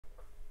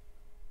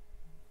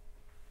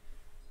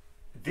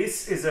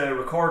This is a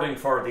recording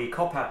for the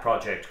CUPHAT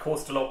project,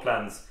 Coastal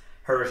Uplands,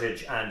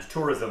 Heritage and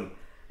Tourism.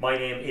 My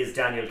name is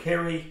Daniel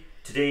Carey.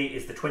 Today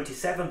is the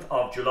 27th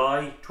of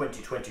July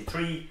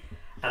 2023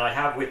 and I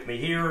have with me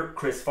here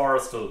Chris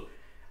Forrestal.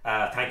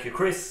 Thank you,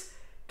 Chris.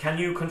 Can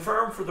you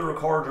confirm for the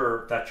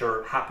recorder that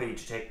you're happy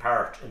to take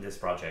part in this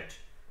project?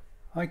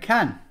 I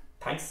can.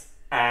 Thanks.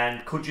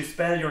 And could you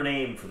spell your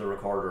name for the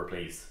recorder,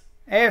 please?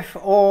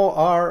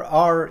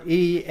 Forrestal.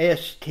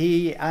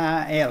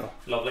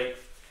 Lovely.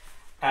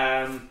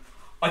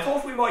 I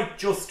thought we might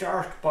just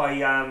start by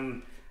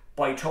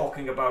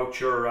talking about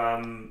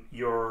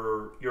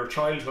your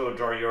childhood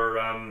or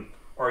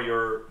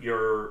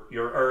your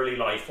early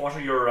life. What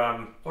are your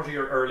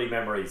early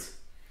memories?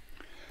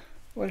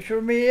 Well,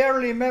 sure. My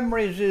early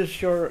memories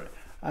is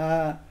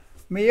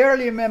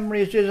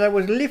I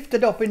was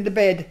lifted up in the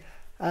bed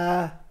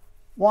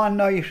one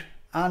night,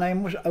 and I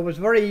was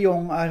very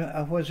young.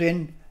 I was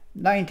in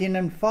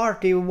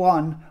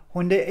 1941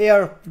 when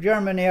the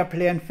German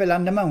airplane fell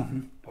on the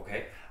mountain.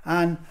 Okay.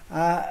 And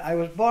I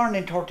was born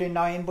in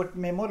 39, but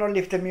my mother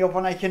lifted me up,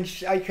 and I can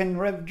see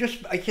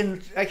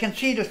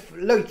the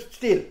light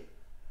still.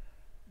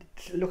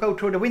 Look out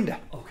through the window.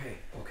 Okay.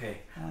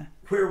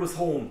 Where was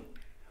home?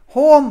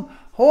 Home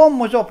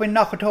was up in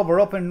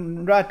Knockatober, up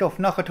in Ratoff,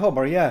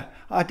 Knockatober, yeah,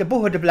 at the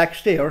bout of the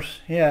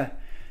Blackstairs, yeah.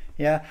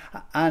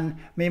 And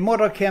my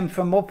mother came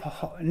from up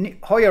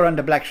higher on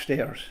the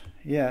Blackstairs,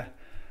 yeah.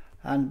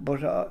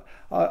 But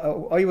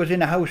I was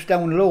in a house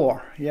down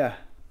lower, yeah,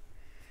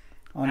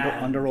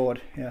 on the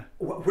road, yeah.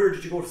 Where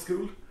did you go to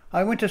school?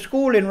 I went to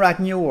school in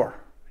Ratnewer,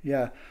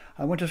 yeah.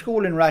 And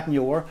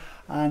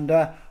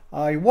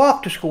I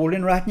walked to school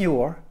in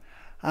Ratnewer,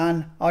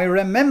 and I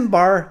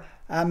remember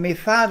my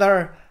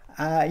father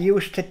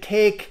used to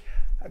take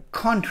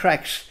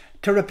contracts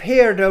to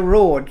repair the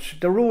roads,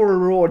 the rural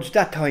roads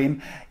that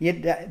time.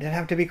 They'd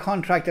have to be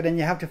contracted, and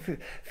you have to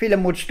fill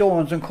them with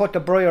stones and cut the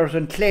briars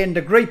and clean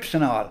the grapes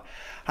and all.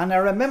 And I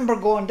remember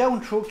going down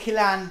through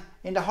Killan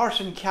in the horse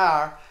and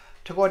car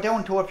to go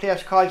down to a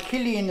place called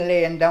Killeen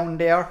Lane down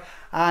there,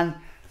 and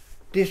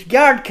this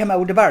guard came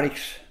out of the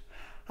barracks,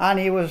 and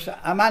he was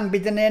a man by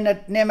the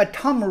name of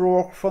Tom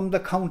Rourke from the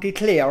County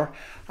Clare,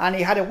 and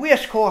he had a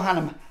waistcoat on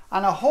him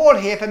and a whole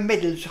heap of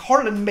medals,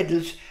 hurling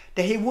medals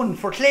that he won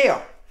for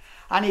Clare.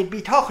 And he'd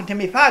be talking to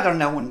my father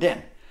now and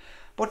then.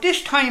 But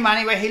this time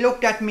anyway, he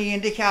looked at me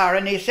in the car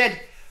and he said,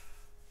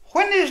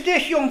 "When is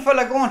this young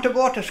fella going to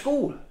go to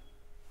school?"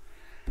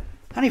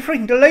 And he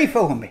frightened the life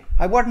out of me.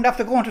 I wasn't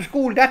after going to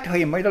school that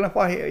time. I don't know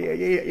what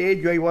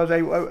age I was.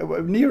 I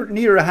was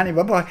near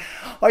anyway, but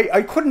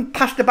I couldn't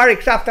pass the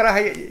barracks after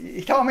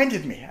he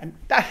tormented me. And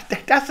that's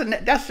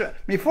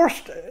my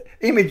first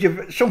image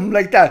of something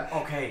like that.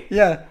 Okay.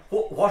 Yeah.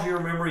 What are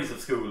your memories of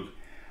school?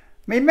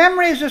 My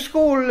memories of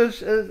school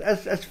is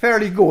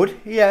fairly good,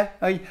 yeah.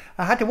 I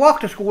had to walk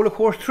to school, of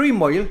course, 3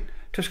 miles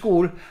to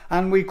school,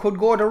 and we could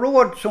go the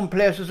road some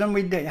places, and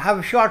we'd have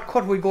a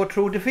shortcut. We'd go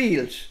through the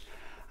fields,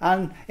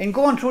 and in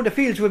going through the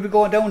fields we'd be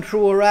going down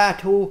through a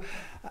rat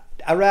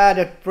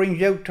that brings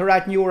you out to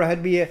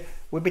Ratnewer.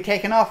 We'd be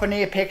taking off an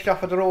apex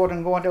off of the road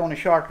and going down a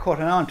shortcut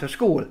and on to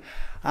school,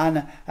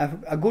 and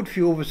a good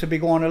few of us would be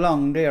going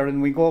along there, and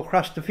we'd go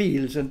across the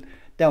fields and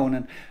down,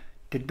 and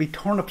there'd be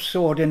turnips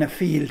sowed in a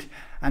field,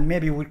 and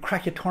maybe we'd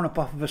crack a turnip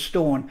off of a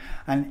stone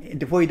and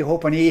divide it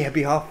up and eat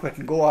be off it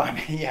and go on,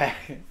 yeah.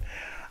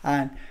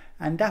 And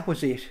that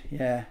was it,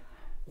 yeah.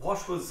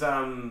 What was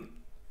the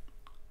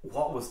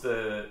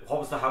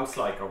house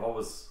like, or what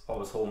was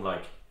home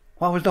like?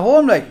 What was the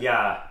home like?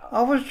 Yeah.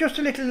 I was just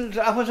a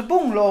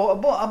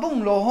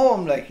bungalow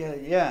home, like,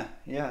 yeah.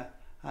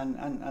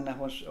 And that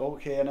was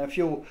okay, and a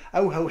few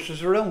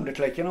outhouses around it,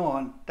 like,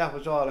 and that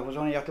was all. It was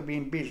only after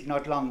being built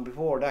not long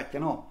before that,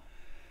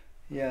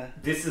 Yeah.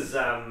 This is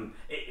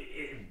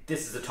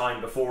a time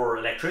before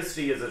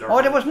electricity, is it?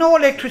 Oh, there was no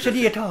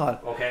electricity at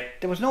all. Okay.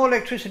 There was no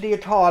electricity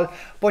at all.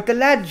 But the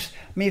lads,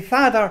 my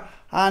father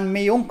and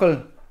my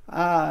uncle,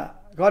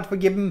 God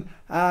forgive him,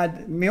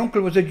 my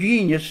uncle was a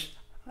genius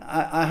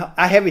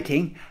at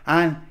everything,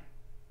 and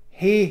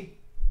they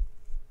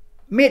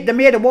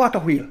made a water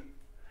wheel,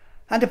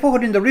 and they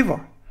put it in the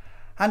river,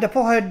 and they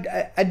put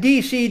a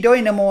DC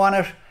dynamo on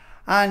it,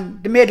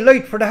 and they made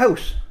light for the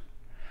house.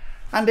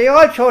 And they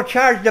also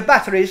charged the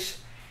batteries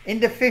in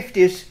the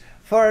 50s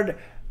for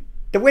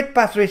the wet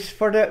batteries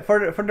for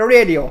the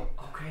radio.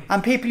 Okay.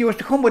 And people used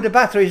to come with the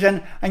batteries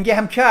and get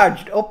them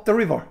charged up the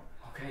river.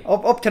 Okay.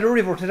 Up to the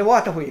river, to the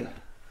water wheel.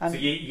 And so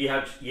you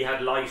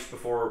had light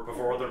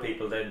before other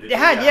people then? We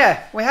had,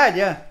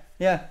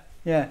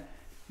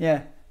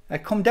 yeah. I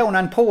come down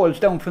on poles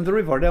down from the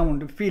river, down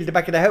the field, the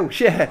back of the house,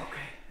 yeah.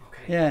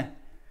 Okay. Yeah.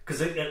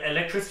 Because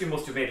electricity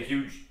must have made a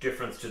huge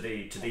difference to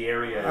the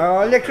area.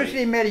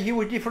 Electricity made a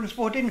huge difference,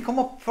 but it didn't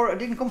come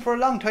for a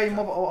long time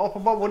up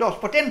above with us.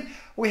 But then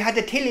we had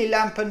the Tilly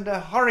lamp and the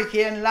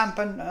Hurricane lamp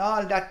and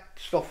all that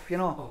stuff,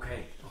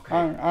 Okay.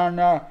 And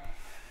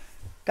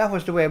that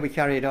was the way we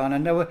carried on.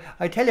 And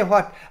I tell you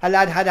what, a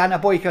lad had on a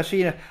bike. I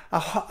seen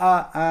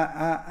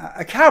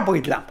a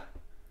carboid lamp.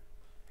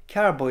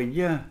 Carboid,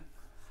 yeah.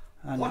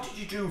 And what did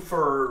you do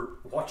for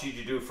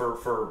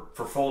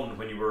fun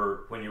when you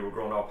were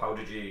growing up? How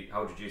did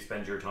you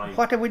spend your time?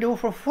 what did we do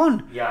for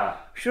fun? Yeah.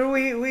 Sure,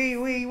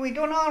 we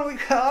done all we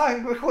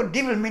could,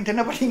 devilment and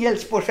everything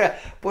else, but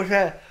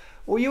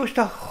we used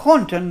to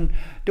hunt and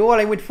do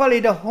all. We'd follow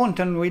the hunt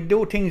and we'd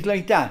do things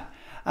like that.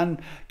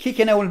 And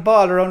kicking an old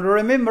ball around. I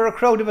remember a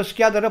crowd of us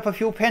gathered up a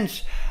few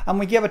pence and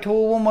we gave it to a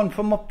woman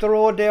from up the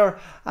road there,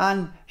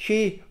 and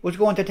she was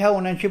going to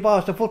town and she bought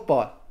us the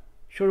football.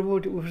 Sure,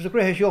 it was the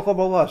greatest joke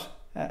ever was.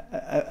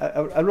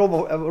 A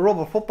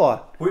rubber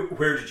football.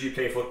 Where did you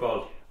play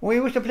football? We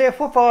used to play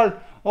football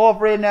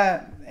over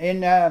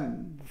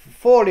in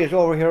Foley's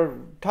over here,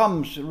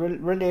 Tom's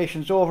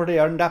relations over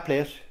there in that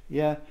place,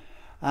 yeah,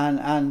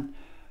 and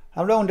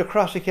around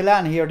across the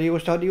Killan here, they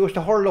used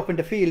to hurl up in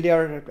the field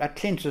there at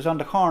Clintz's on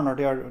the corner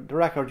there. The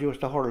records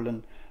used to hurl,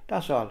 and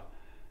that's all.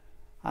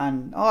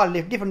 And all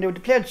the different, they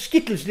played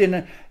skittles then,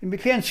 and we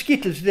playing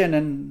skittles then,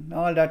 and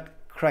all that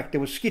crack. There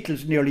was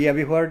skittles nearly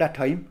everywhere at that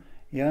time,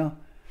 yeah,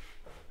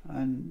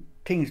 and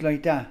things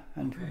like that,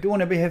 and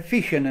doing a bit of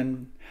fishing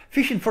and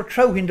fishing for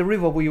trout in the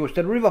river. We used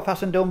to, the river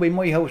passing down by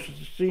my house,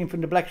 stream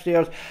from the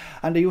Blackstairs,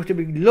 and there used to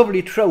be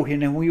lovely trout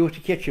in, and we used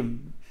to catch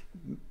them.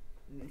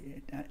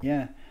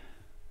 Yeah,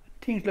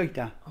 things like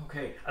that.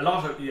 Okay, a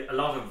lot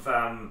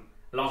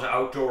of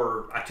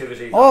outdoor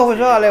activities. Oh, it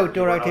was all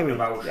outdoor activities.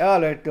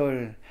 All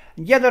outdoor.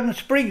 Gathering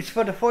sprigs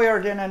for the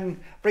fire then,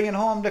 and bringing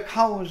home the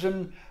cows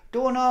and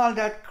doing all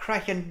that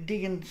cracking,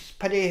 digging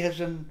potatoes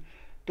and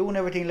doing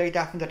everything like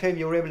that from the time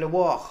you were able to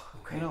walk.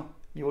 Okay. You know,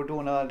 you were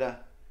doing all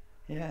that.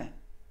 Yeah.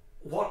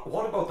 What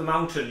about the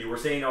mountain? You were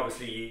saying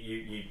obviously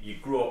you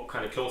grew up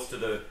kind of close to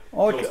the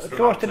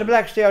close to the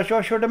Blackstairs.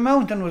 Sure, the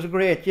mountain was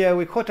great. Yeah,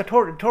 we cut the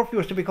turf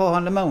used to be cut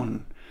on the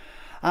mountain,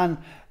 and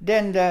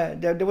then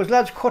there was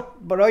lads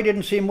cut, but I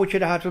didn't see much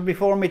of that. It was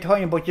before my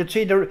time. But you'd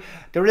see the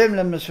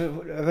emblems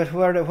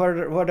where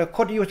the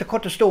cut used to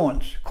cut the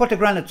stones, cut the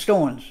granite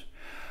stones.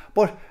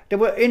 But there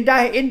were in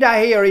that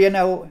area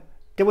now.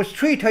 There was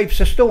three types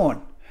of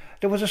stone.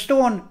 There was a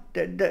stone,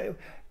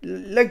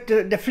 like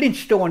the flint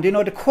stone, you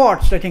know, the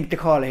quartz, I think they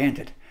call it, ain't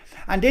it?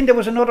 And then there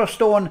was another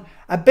stone,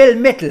 a bell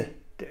metal,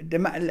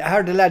 I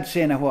heard the lads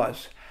saying it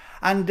was.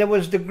 And there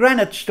was the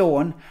granite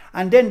stone,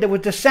 and then there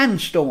was the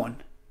sandstone.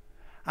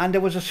 And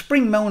there was a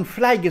spring mount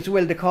flag as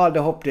well, they called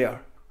it up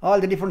there. All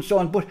the different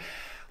stones. But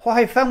what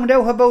I found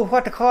out about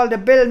what they call the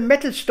bell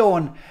metal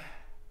stone,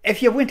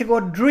 if you went to go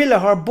drill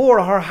it or bore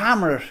it or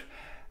hammer it,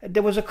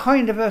 there was a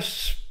kind of a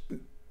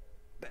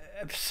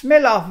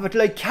smell off of it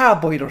like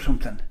carbide or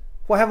something,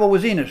 whatever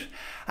was in it.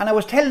 And I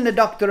was telling the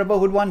doctor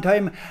about it one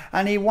time,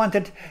 and he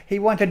wanted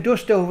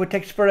dust out of it to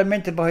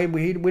experiment it, but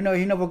he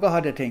never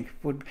got it, I think.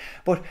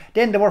 But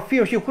then there were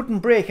fierce, you couldn't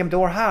break them, they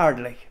were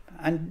hard, like,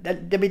 and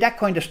there'd be that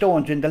kind of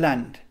stones in the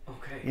land.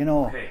 Okay. You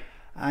know. Okay.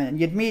 And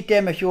you'd meet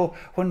them with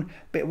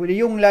a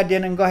young lad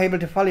then and got able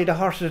to follow the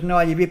horses and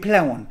all, you'd be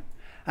ploughing,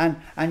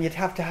 and you'd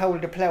have to howl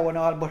the plough and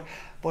all, but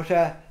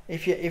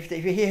if you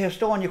hit a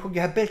stone, you could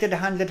have belted the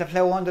handle of the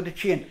plough under the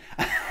chin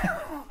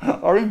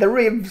or in the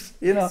ribs,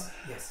 you know.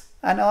 Yes.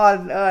 And all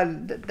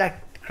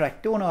that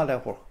crack, doing all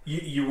that work.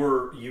 You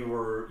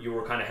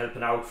were kind of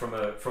helping out from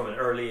an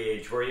early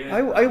age, were you?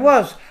 I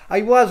was,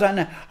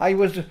 and I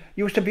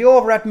used to be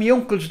over at my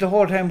uncle's the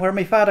whole time where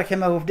my father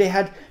came out. They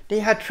had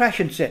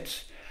thrashing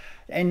sets.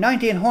 In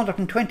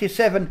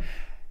 1927,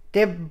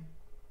 they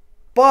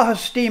bought a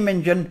steam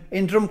engine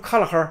in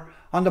Drumcollicher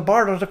on the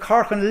borders of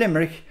Cork and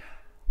Limerick,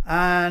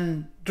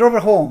 and drove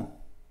it home.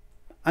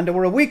 And they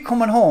were a week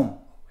coming home,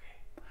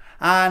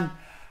 and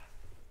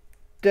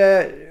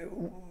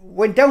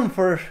went down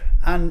for it,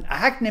 and a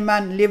Hackney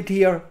man lived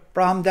here,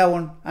 brought him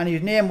down, and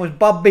his name was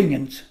Bob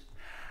Bingans,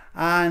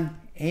 and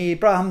he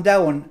brought him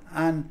down,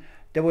 and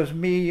there was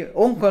me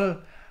uncle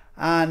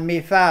and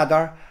me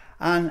father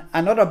and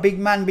another big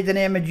man by the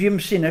name of Jim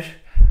Sinnott,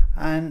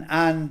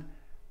 and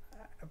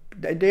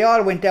they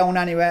all went down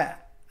anyway,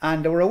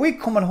 and they were a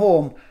week coming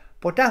home.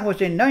 But that was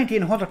in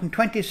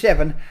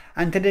 1927,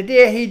 and to the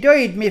day he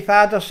died, my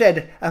father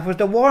said it was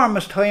the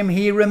warmest time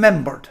he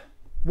remembered.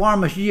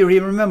 Warmest year he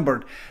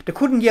remembered. They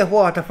couldn't get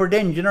water for the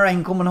engine or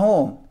anything coming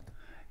home,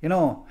 you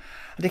know.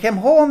 They came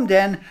home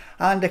then,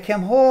 and they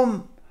came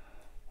home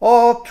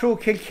up through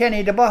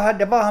Kilkenny, they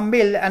bought a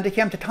mill, and they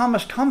came to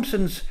Thomas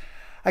Thompson's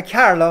at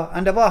Carlow,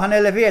 and they bought an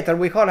elevator,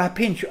 we call it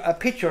a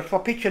pitcher for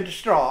pitching the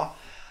straw.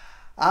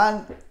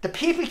 And the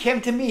people came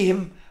to meet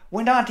him,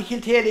 went on to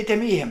Kiltaley to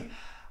meet him.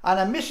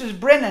 And a Mrs.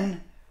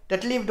 Brennan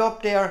that lived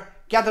up there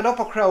gathered up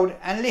a crowd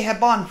and lit a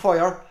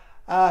bonfire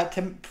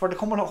for the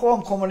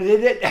homecoming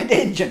of the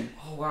engine.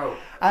 Oh wow!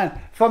 And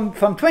from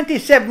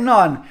 27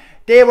 on,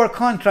 they were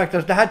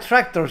contractors. They had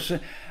tractors,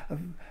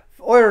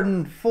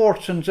 Iron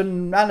Fortunes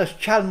and Alice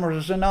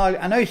Chalmers and all.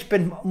 And I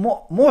spent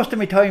most of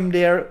my time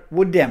there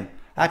with them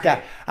at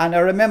that. And I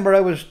remember I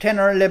was 10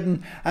 or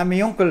 11, and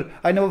my uncle,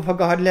 I never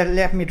forgot,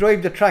 let me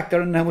drive the tractor,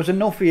 and I was in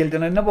Nuffield,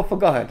 and I never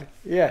forgot.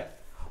 Yeah.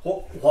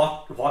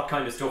 What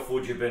kind of stuff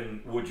would you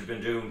been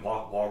doing?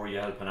 What were you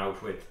helping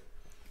out with?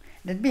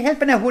 they'd be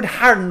helping out with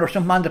harden or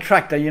something on the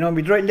tractor, you know,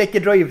 let you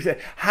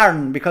drive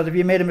harden, because if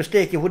you made a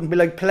mistake, you wouldn't be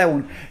like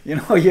ploughing, you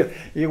know,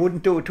 you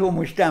wouldn't do too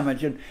much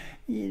damage, and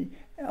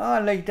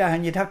all like that,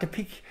 and you'd have to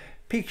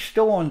pick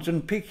stones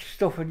and pick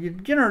stuff, and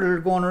you'd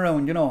generally going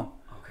around, you know.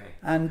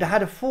 And they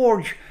had a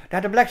forge, they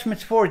had a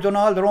blacksmith's forge, done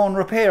all their own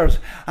repairs,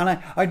 and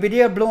I'd be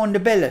there blowing the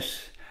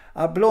bellows,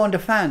 or blowing the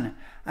fan,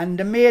 and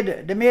they made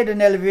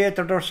an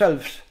elevator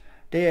themselves.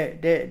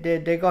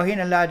 They got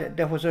in a lad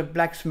that was a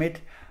blacksmith,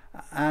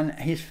 and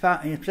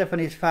himself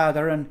and his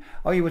father, and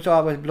I was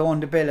always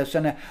blowing the bellows,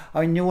 and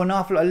I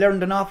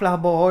learned an awful lot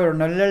about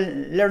iron. I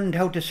learned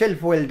how to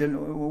self-weld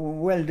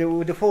and weld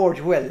the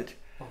forge weld.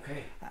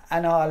 Okay.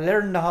 And I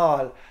learned the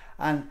all.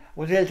 And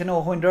was able to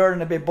know when they're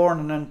a bit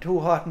burning and too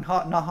hot and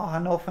not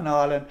hot enough and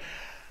all. And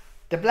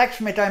the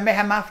blacksmith, I met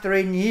him after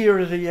in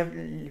years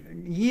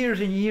and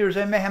years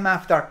I met him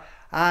after.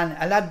 And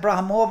a lad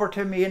brought him over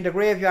to me in the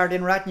graveyard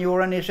in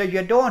Rathnure, and he said,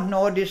 "You don't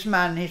know this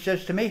man," he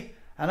says to me.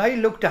 And I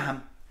looked at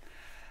him.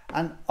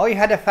 And I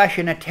had a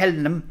fashion of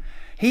telling him,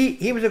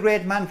 he was a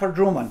great man for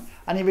drumming.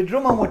 And he was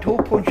drumming with 2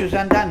 punches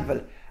and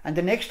anvil. And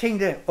the next thing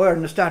the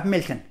iron would start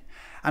melting.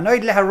 And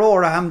I'd let a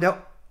roar at him, the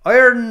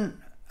iron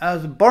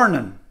as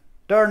burning.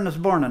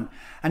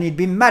 And he'd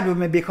be mad with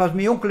me because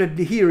my uncle would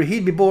be here,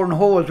 he'd be boring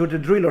holes with a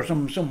drill or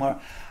somewhere,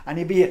 and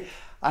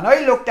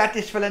I looked at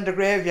this fella in the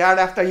graveyard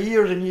after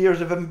years and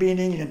years of him being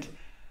in England.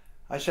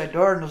 I said,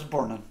 "Iron is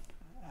burning,"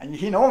 and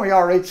he know me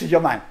all right, says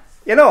your man,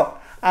 you know,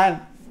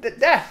 and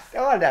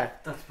all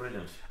that. That's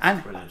brilliant.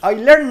 And I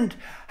learned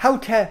how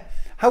to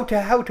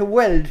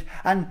weld,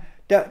 and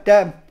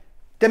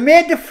they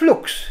made the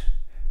flux.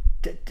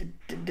 To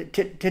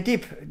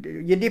dip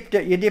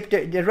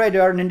the red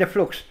iron in the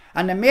flux,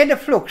 and they made the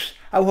flux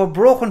out of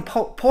broken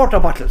porter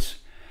bottles.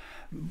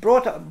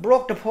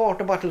 Broke the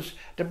porter bottles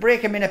to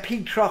break them in a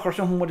pig trough or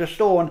something with a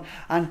stone,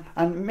 and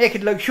make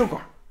it like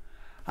sugar,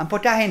 and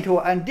put that into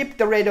it, and dip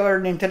the red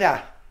iron into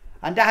that,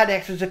 and that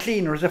acts as a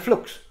cleaner, as a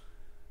flux.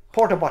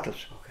 Porter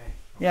bottles. Okay.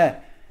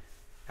 Yeah.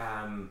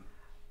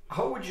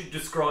 How would you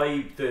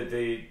describe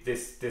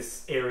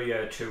this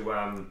area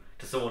to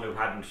someone who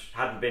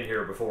hadn't been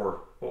here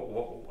before?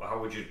 How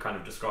would you kind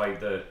of describe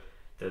the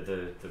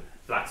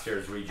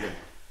Blackstairs region?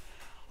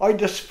 I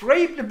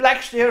describe the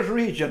Blackstairs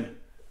region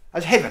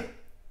as heaven,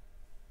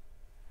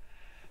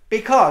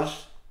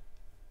 because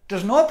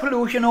there's no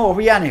pollution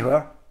over you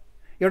anywhere.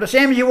 You're the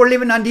same as you were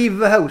living on the eve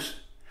of a house.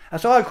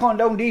 That's all going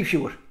down the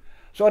eave.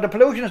 So the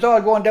pollution is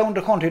all going down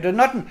the country. There's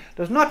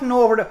nothing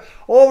over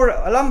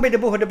along by the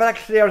book of the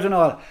Blackstairs and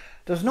all.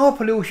 There's no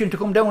pollution to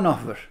come down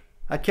off of it.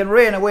 It can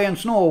rain away and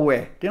snow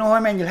away. Do you know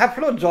what I mean? You'll have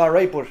floods all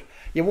right, but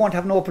you won't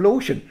have no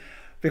pollution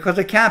because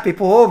it can't be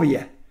put over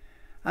you.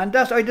 And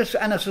it's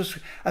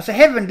a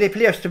heavenly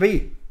place to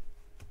be,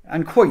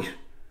 and quiet.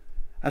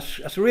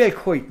 It's real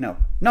quiet now.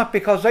 Not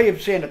because I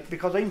have seen it,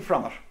 because I'm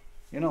from it.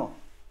 You know,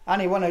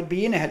 anyone I'd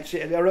be in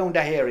it around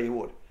that area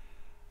would.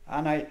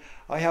 And I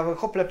have a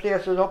couple of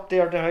places up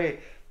there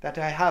that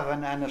I have,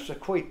 and it's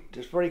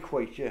very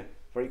quiet. Yeah,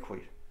 very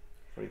quiet.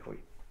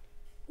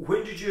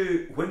 When did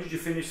you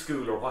finish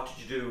school, or what did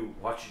you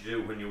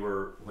do when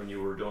you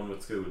were done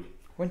with school?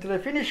 When did I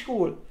finish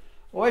school?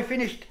 Oh, I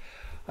finished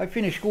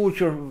school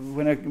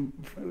when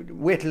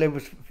wait till I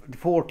was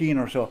 14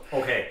 or so.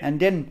 Okay. And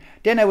then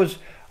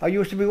I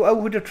used to be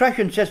out with the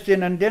thrashing sets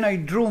in, and then I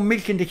drew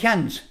milk in the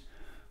cans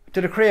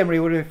to the creamery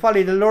where I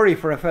followed the lorry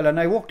for a fella, and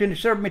I worked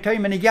served my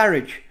time in a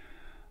garage.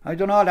 I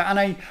done all that,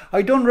 and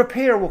I done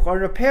repair work. I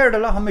repaired a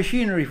lot of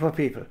machinery for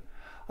people.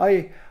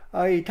 I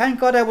thank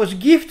God I was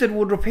gifted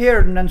with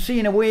repairing and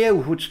seeing a way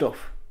out with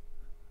stuff.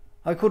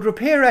 I could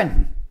repair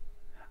anything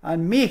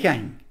and make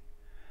anything,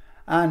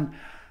 and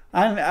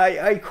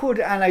I could,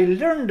 and I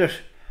learned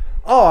it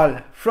all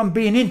from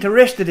being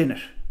interested in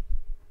it,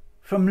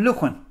 from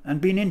looking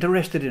and being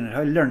interested in it.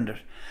 I learned it.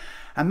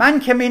 A man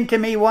came into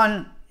me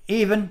one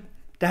evening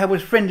that I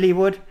was friendly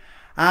with,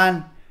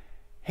 and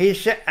he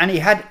said, and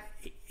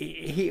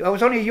I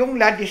was only a young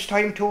lad this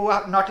time too,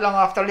 not long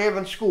after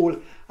leaving school,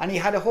 and he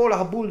had a whole lot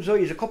of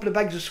bullseyes, a couple of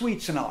bags of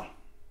sweets and all.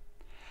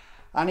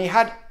 And he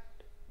had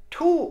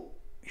 2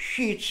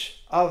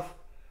 sheets of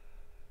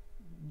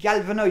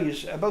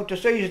galvanised, about the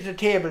size of the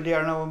table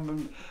there now,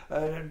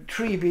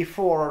 3x4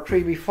 or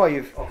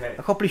 3x5. Okay.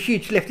 A couple of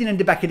sheets left in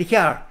the back of the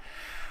car.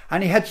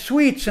 And he had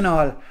sweets and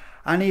all.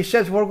 And he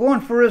says, "We're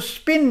going for a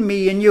spin,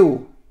 me and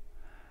you.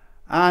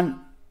 And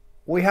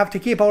we have to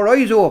keep our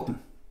eyes open.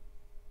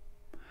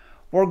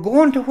 We're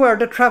going to where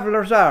the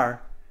travellers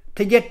are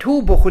to get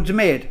 2 buckets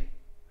made.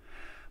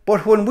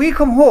 But when we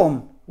come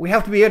home, we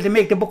have to be able to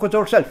make the buckets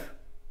ourselves."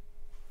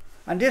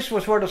 And this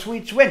was where the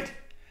sweets went,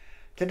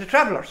 to the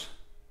travellers,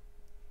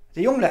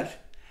 the young lads.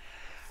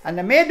 And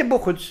they made the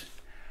buckets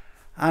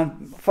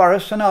and for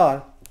us and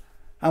all.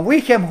 And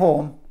we came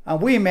home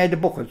and we made the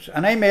buckets.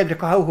 And I made the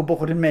Cahouga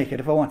bucket and make it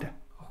if I wanted.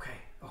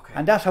 Okay.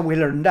 And that's how we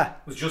learned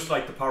that. It was just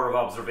like the power of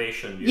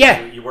observation. You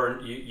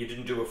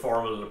didn't do a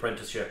formal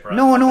apprenticeship, right?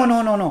 No.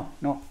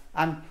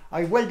 And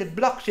I welded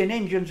blocks in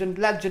engines, and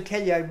lads would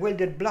tell you I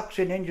welded blocks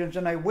in engines,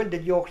 and I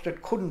welded yokes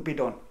that couldn't be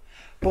done.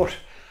 But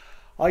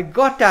I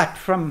got that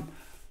from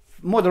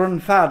mother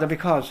and father,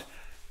 because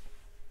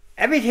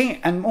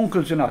everything, and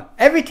uncles and all,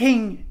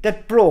 everything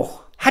that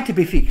broke had to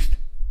be fixed.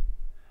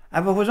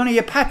 If it was only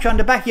a patch on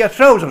the back of your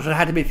trousers, it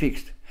had to be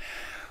fixed.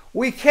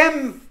 We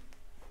came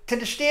to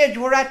the stage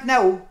we're at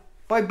now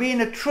by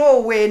being a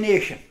throwaway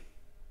nation.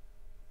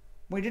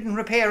 We didn't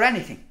repair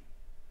anything.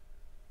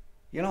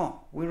 You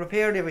know, we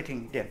repaired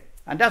everything then.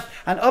 And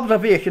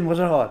observation was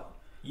it all.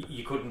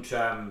 You couldn't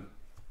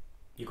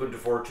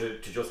afford to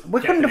just we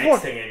get couldn't the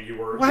afford, next thing in.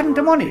 We hadn't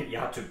the money. You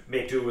had to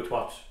make do with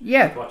what you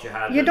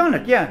had. You done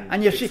it, yeah.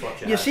 And you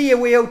see a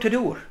way out to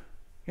do it,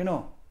 you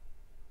know.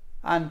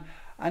 And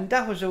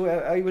that was the way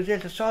I was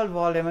able to solve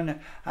all them, and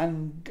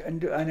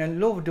I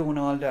love doing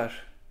all that.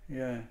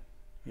 Yeah.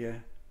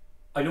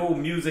 I know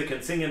music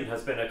and singing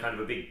has been a kind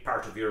of a big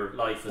part of your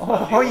life as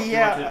well. Oh, do you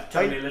want to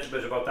tell me a little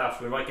bit about that?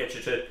 We might get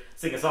you to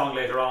sing a song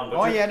later on.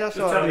 But that's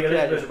all. Tell me a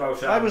little bit about.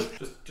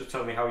 Just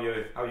tell me how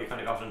you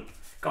kind of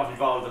got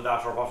involved in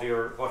that, or what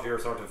are your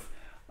sort of.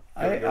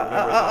 I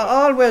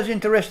always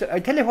interested. I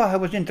tell you what I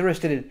was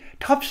interested in.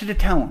 Tops of the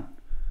town.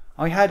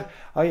 I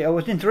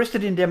was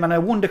interested in them, and I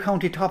won the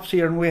county tops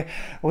here, and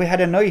we had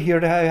a night here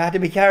that I had to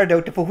be carried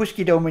out to put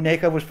whiskey down my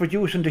neck. I was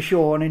producing the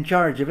show and in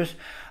charge of it,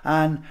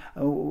 and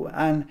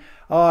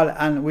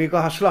we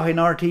got a slot in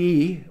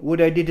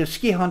RTE. I did a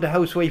ski on the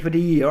housewife of the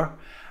year,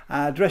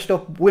 dressed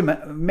up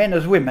men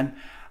as women,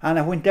 and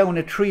I went down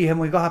a tree, and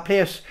we got a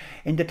place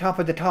in the top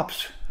of the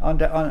tops in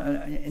the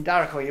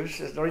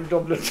Archaeological. They're in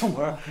Dublin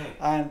somewhere, okay.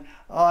 And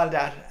all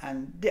that.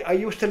 And I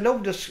used to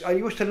love this. I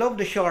used to love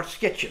the short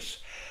sketches.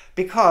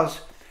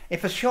 Because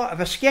if a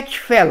sketch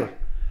fell,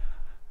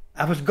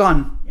 it was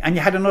gone, and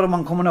you had another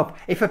one coming up.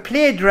 If a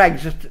play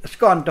drags, it's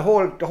gone. The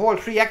whole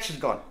 3 acts is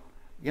gone,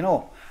 you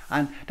know.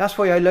 And that's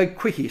why I like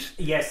quickies.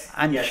 Yes.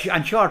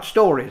 And short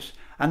stories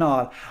and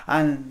all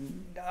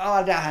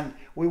that. And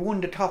we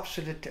won the tops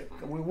of the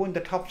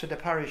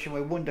parish, and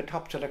we won the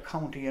tops of the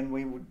county, and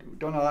we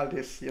done all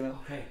this, you know.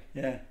 Okay.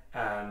 Yeah.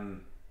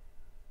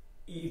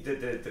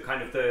 The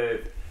kind of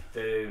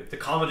the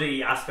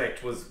comedy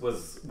aspect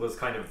was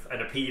kind of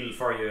an appeal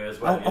for you as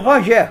well.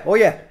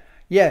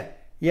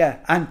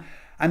 Yeah.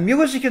 And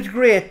music is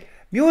great.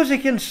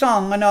 Music and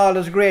song and all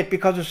is great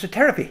because it's a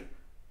therapy.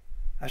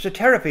 It's a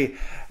therapy.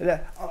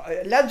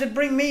 Lads would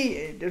bring me.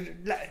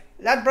 A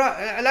lad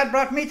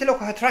brought me to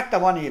look at a tractor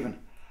one evening,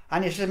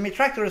 and he said, "My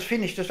tractor is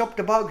finished. It's up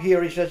the bog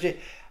here." He says,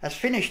 "It's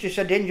finished." He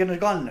said, "The engine is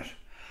gone in it."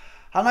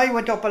 And I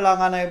went up along,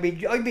 and I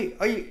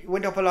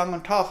went up along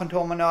and talking to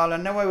him and all,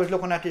 and now I was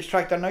looking at this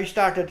tractor, and I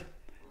started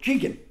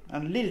jigging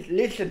and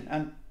listening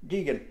and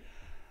jigging.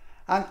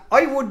 And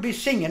I would be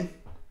singing,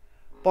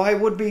 but I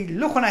would be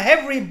looking at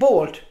every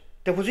bolt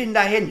that was in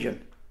that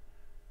engine,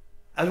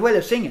 as well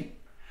as singing.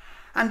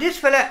 And this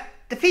fella,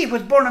 the feet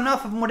was burning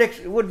off of him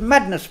with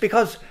madness,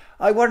 because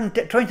I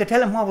wasn't trying to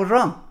tell him what was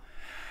wrong.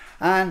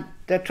 And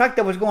the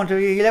tractor was going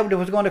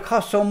to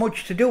cost so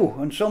much to do,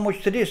 and so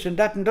much to this and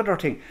that and the other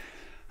thing.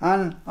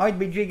 And I'd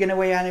be jigging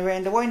away anyway,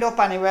 and to wind up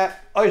anyway,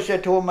 I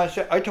said to him, I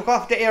took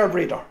off the air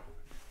breather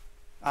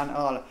and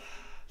all.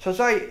 So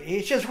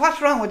he says, "What's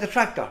wrong with the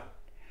tractor?"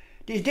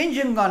 "Is the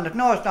engine gone?"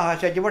 "No, it's not." I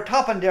said, "You were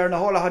topping there and a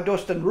whole lot of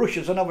dust and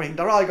rushes and everything.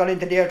 They're all got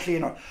into the air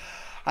cleaner.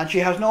 And she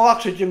has no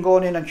oxygen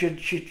going in, and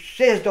she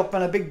seized up,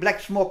 and a big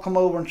black smoke come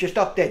over, and she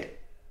stopped dead."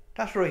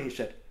 "That's right," he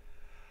said.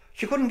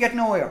 "She couldn't get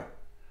no air.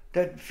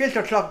 The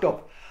filter clogged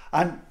up."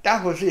 And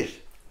that was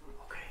it.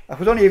 Okay. It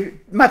was only a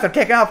matter of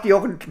taking off the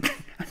yoke and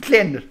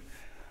cleaning it. Okay.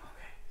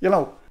 You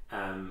know.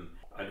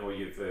 I know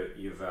you've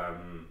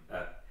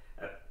a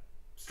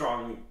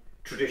strong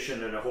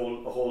tradition and a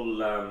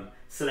whole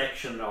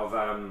selection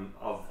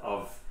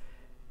of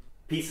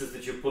pieces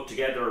that you've put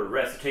together,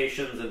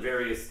 recitations and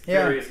various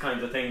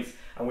kinds of things,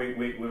 and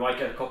we might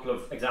get a couple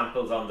of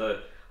examples on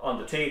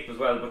the tape as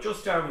well. But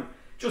just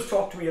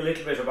talk to me a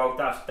little bit about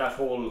that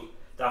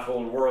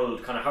whole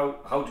world. Kind of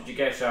how did you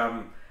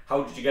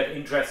get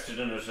interested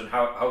in it, and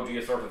how do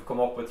you sort of come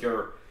up with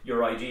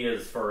your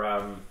ideas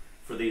for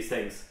these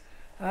things?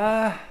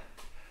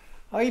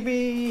 I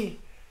be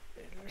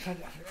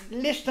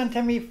listening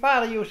to me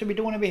father used to be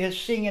doing a bit of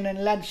singing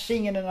and lads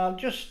singing and all.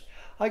 Just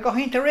I got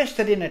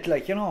interested in it,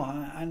 like, you know,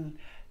 and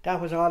that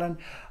was all. And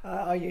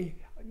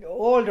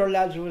older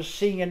lads was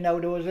singing now.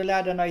 There was a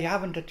lad, and I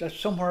haven't it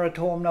somewhere at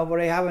home now, but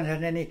I haven't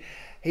had any.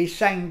 He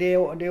sang the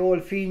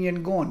old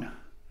Fenian gun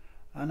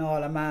and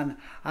all, a man,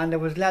 and there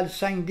was lads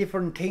sang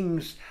different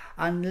things,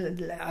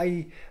 and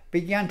I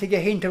began to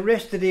get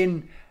interested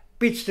in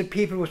bits that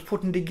people was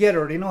putting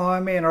together, you know what I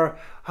mean, or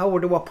how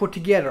they were put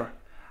together.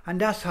 And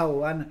that's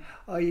how, and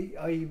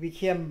I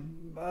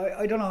became,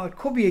 I don't know, it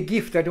could be a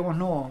gift, I don't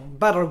know,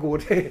 bad or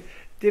good.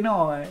 You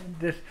know,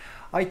 that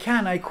I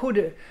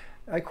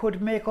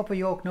could make up a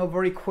yoke now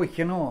very quick,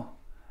 you know.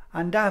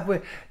 And that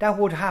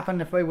would happen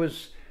if I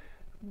was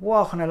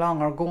walking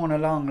along or going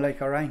along,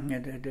 like, or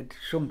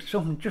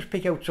something, just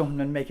pick out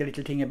something and make a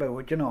little thing about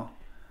it, you know.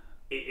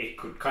 It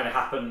could kind of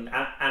happen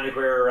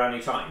anywhere or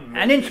any time.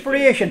 An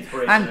inspiration.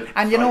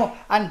 And you know,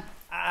 and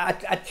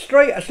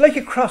it's like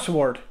a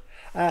crossword.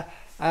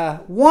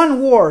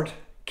 One word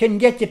can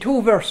get you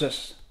 2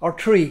 verses or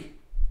 3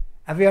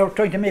 if you're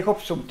trying to make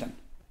up something,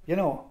 you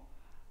know.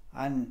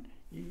 And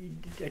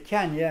it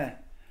can, yeah.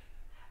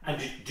 And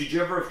did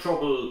you ever have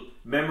trouble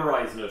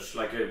memorising it?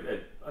 Like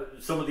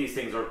some of these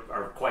things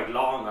are quite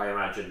long, I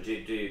imagine.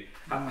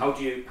 How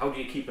do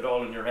you keep it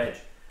all in your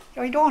head?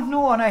 I don't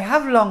know, and I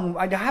have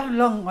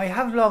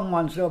long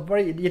ones. So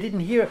you didn't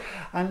hear,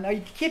 and I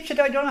keeps it.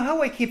 I don't know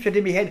how I keeps it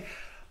in my head.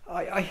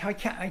 I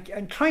can't.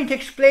 I'm trying to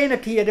explain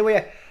it to you the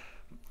way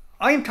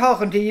I'm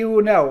talking to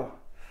you now,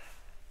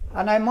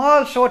 and I'm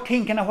also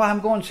thinking of what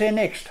I'm going to say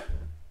next.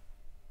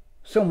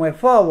 Somewhere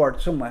forward,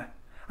 somewhere,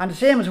 and the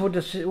same as with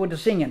the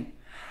singing.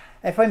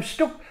 If I'm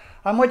stuck,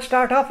 I might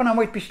start off and I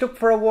might be stuck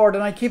for a word,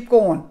 and I keep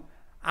going.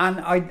 And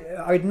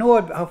I'd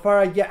know how far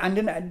I'd get, and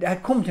then it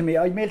had come to me.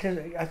 I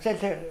said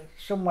to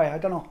somewhere, I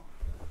don't know.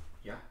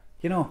 Yeah.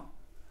 You know,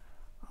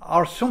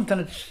 or something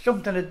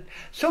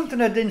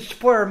that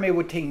inspire me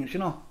with things, you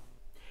know.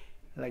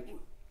 Like.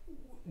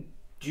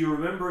 Do you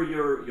remember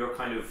your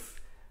kind of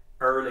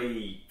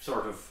early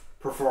sort of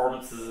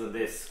performances in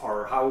this,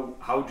 or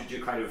how did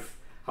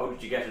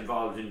you get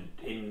involved in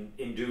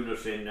doing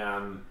it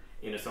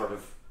in a sort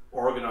of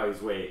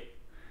organised way?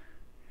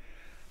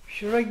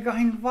 Sure, I got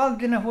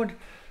involved in it with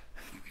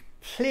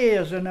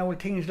plays and all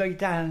things like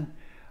that. And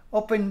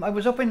I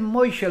was up in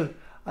Moyshell,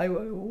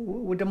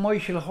 with the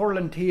Moyshell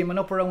hurling team, and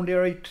up around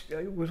there I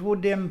was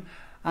with them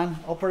and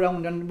up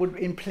around and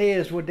in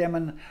plays with them,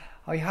 and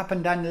I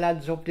happened on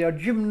lads up there.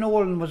 Jim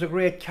Nolan was a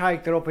great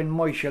character up in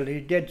Moyshell.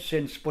 He's dead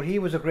since, but he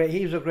was a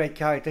great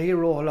character. He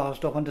wrote a lot of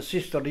stuff, and the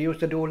sister, they used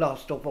to do a lot of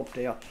stuff up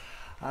there.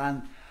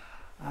 And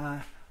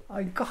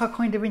I got a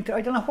kind of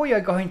I don't know why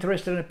I got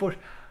interested in it, but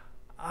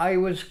I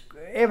was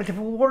able to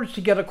put words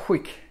together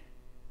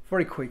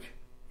very quick,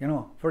 you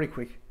know, very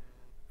quickly.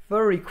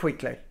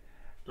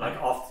 Like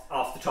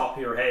off the top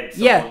of your head,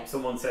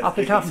 someone says give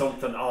me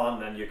something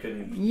on, and you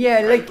can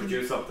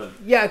produce something.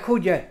 Yeah, I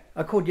could, yeah.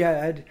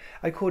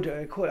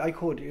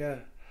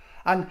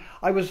 And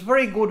I was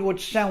very good with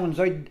sounds.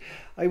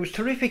 I was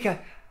terrific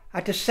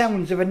at the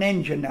sounds of an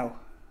engine now.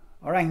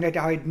 All right, like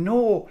I'd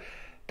know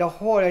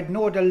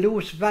the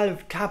loose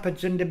valve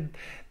tappets and the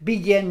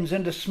big ends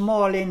and the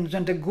small ends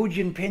and the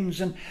gudgeon pins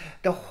and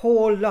the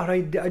whole lot.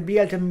 I'd be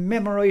able to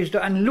memorise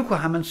and look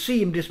at him and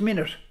see him this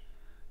minute,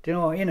 you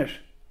know, in it.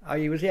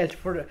 I was able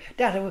to,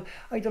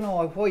 I don't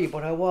know why,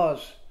 but I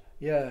was,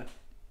 yeah.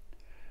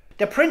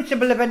 The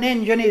principle of an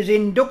engine is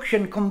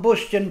induction,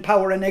 combustion,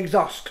 power and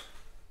exhaust.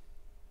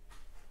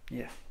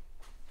 Yeah.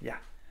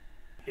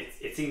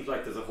 It seems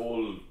like there's a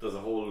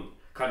whole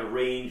kind of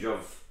range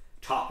of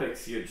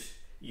topics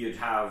you'd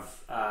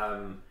have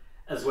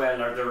as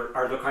well.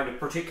 Are there kind of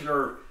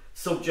particular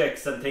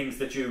subjects and things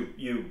that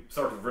you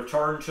sort of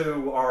return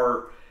to,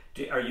 or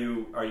are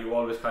you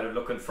always kind of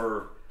looking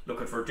for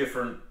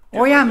different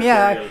I am,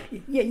 material?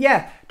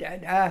 yeah.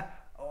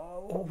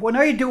 When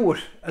I do it,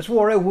 it's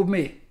wore out with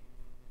me.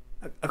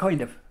 A kind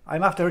of.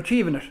 I'm after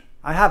achieving it.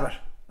 I have it.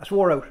 It's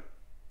wore out.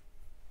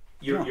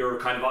 You're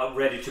kind of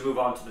ready to move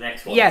on to the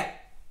next one.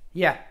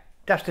 Yeah.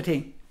 That's the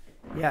thing.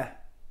 Yeah,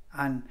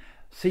 and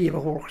see if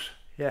it works.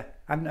 Yeah,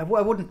 and I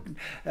wouldn't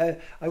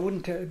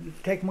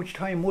take much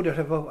time with it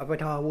if I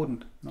thought I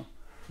wouldn't. No,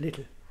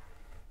 little.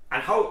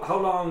 And how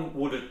long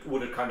would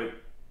it kind of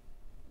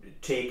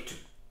take to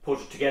put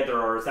it together,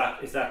 or is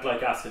that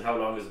like asking how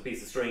long is a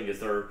piece of string? Is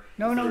there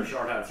a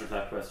short answer to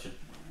that question?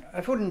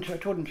 It wouldn't,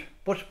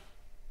 but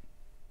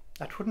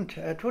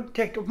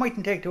it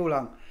mightn't take too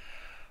long.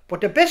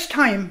 But the best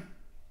time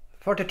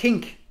for to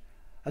think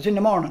is in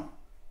the morning,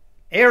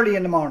 early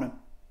in the morning.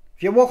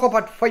 If you woke up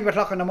at 5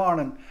 o'clock in the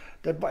morning,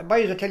 the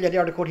boys will tell you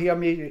there they could hear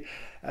me.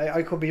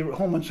 I could be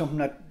home on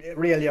something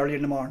really early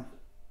in the morning.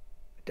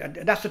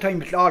 That's the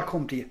time it'll all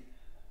come to you.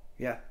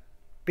 Yeah.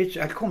 Bits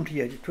will come to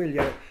you.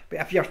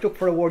 If you're stuck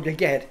for a word, you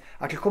get it.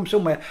 It'll come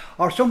somewhere.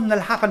 Or something will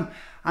happen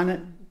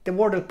and the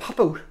word will pop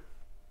out.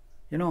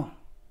 You know.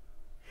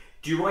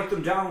 Do you write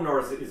them down, or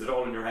is it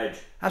all in your head?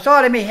 That's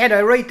all in my head.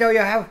 I write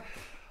down.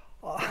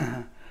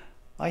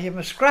 I am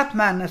a scrap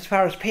man as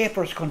far as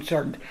paper is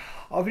concerned.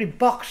 Every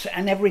box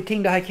and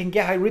everything that I can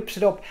get, I rips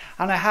it up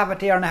and I have it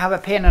there, and I have a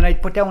pen and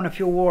I'd put down a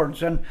few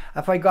words, and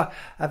if I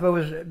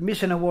was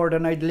missing a word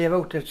and I'd leave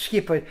out to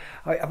skip it,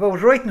 if I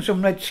was writing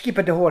something I'd skip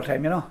it the whole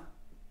time, you know.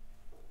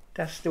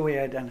 That's the way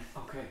I done it.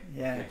 Okay.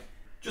 Yeah. Okay.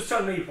 Just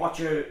tell me what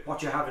you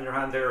have in your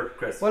hand there,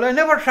 Chris. Well, I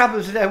never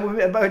travels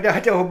about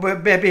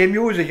that baby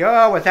music.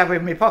 I always have it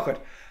in my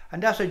pocket,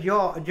 and that's a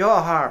jaw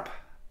harp,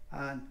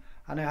 and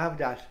I have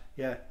that.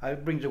 Yeah, I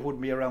brings it with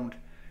me around. Do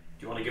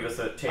you want to give us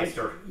a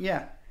taster?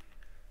 Yeah.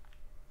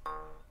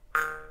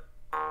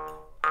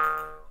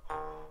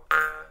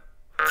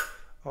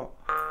 Oh.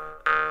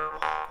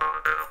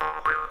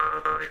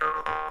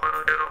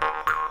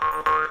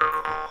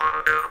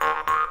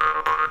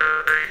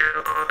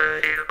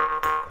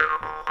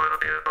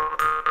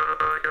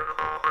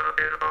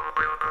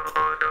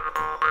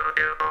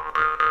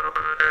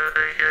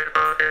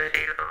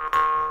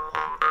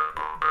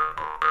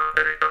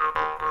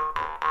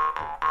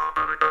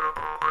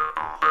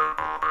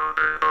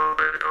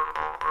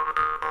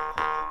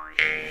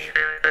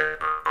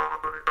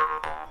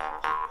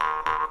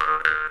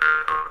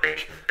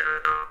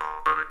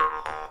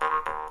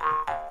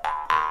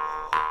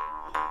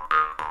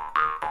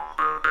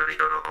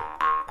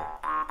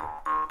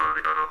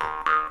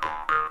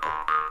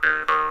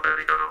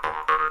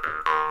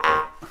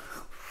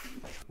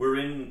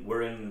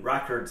 We're in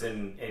Records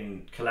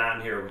in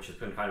Killan here, which has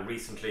been kind of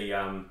recently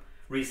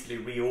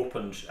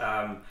reopened.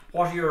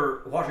 What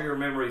are your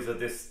memories of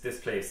this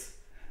place?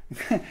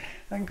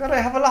 I'm God,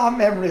 I have a lot of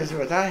memories of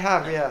it. I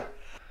have, yeah.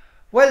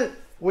 Well,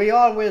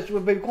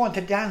 we'd be going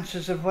to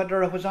dances, and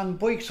whether it was on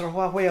bikes or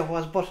what way it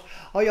was, but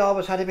I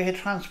always had a bit of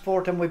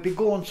transport, and we'd be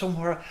going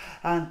somewhere,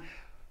 and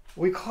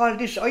I call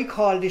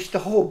this the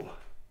hub.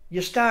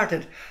 You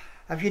started.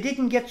 If you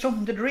didn't get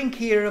something to drink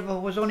here, if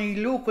it was only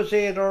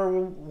Lucozade or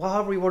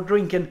whatever we were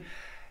drinking,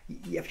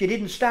 if you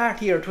didn't start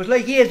here, it was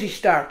like easy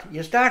start.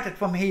 You started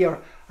from here,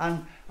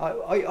 and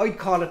I'd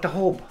call it the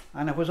hub,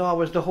 and it was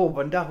always the hub,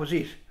 and that was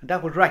it. And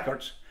that was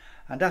Records,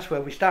 and that's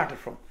where we started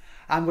from.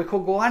 And we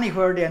could go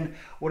anywhere then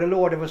with a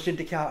load of us in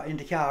the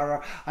car,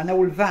 or an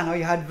old van. I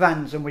had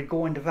vans, and we'd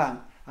go in the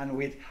van, and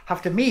we'd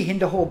have to meet in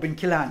the hub in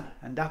Killan,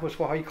 and that was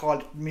what I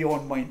called my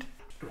own mind.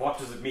 What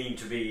does it mean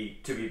to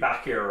be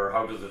back here, or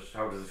how does it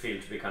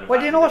feel to be kind of? Well,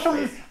 back you know, in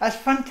something place? as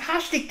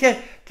fantastic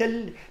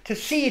to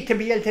see it, to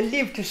be able to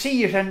live to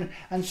see it,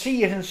 and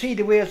see it, and see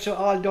the way it's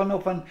all done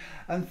up, and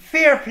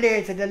fair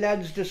play to the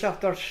lads this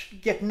after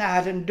getting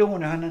at it and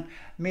doing it, and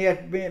may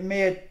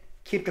it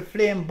keep the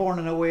flame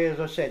burning away, as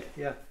I said.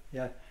 Yeah.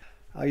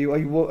 I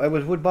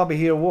was with Bobby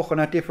here working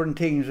at different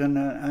things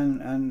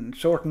and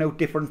sorting out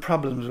different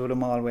problems with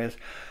him always.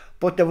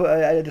 But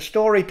the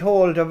story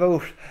told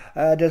about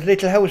there's a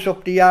little house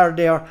up the yard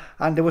there,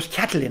 and there was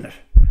cattle in it.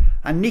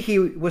 And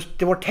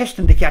they were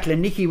testing the cattle,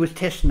 and Nicky was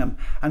testing them,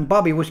 and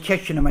Bobby was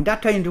catching them, and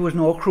that time there was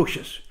no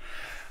cruises.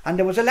 And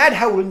there was a lad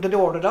howling the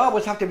door. There'd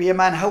always have to be a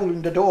man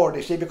howling the door,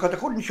 they say, because they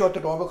couldn't shut the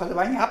door, because if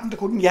anything happened they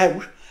couldn't get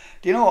out.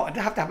 You know,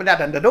 they have to have a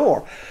lad on the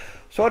door.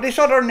 So this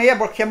other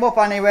neighbour came up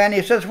anyway, and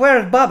he says,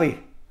 "Where's Bobby?"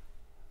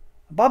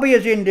 "Bobby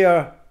is in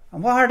there."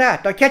 "And what are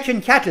that?" "They're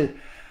catching cattle."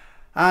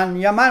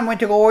 And your man went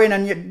to go in,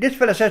 and this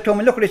fella says to him,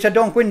 "Look," he said,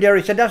 "don't go in there."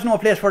 He said, "That's no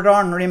place for the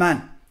ordinary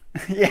man."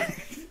 Yeah,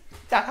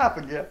 that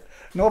happened, yeah.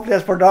 No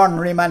place for the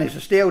ordinary man is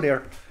to stay out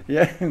there.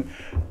 Yeah.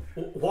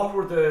 What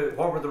were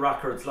the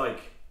Records like?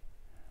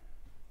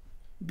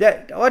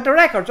 The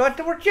Records,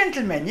 they were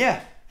gentlemen, yeah.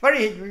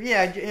 They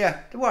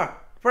were.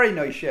 Very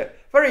nice, yeah.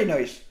 Very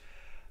nice.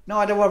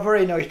 No, they were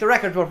very nice. The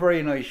Records were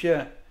very nice,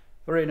 yeah.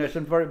 Very nice,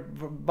 and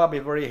Bobby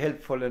very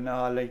helpful and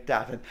all like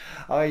that. And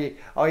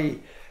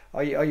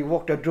I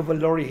worked a double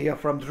lorry here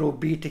from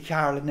Drobey to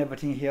Carl and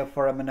everything here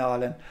for him and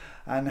all, and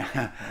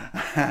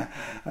I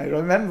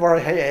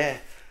remember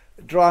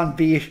drawn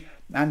beat,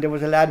 and there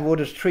was a lad with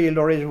us, 3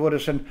 lorries with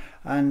us,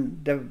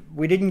 and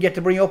we didn't get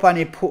to bring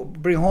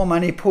home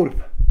any pulp,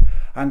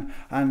 and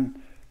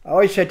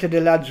I said to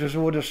the lads who was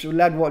with us,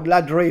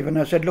 lad driving,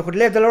 I said, "Look,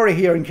 leave the lorry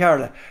here in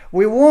Carla.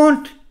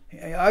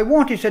 I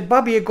won't," he said.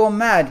 "Bobby, you'd go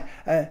mad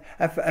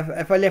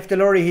if I left the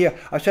lorry here."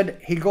 I said,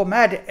 "He'll go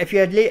mad if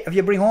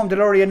you bring home the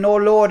lorry and no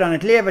load on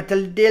it. Leave it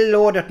till they'll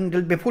load it and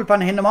there'll be pulp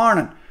on it in the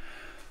morning."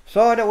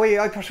 So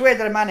I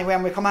persuaded him anyway,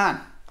 and we come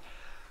on.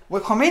 We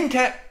come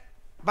into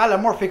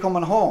Ballymurphy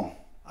coming home,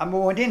 and we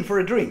went in for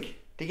a drink,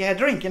 to get a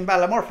drink in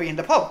Ballymurphy in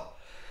the pub.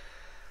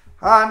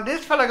 And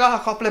this fella got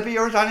a couple of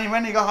beers anyway,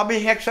 and he got a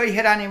bit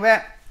excited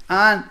anyway,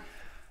 and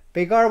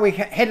before we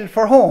headed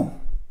for home.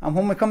 And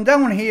when we come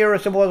down here, I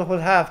suppose it was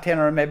 10:30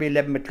 or maybe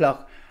 11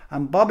 o'clock,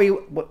 and Bobby,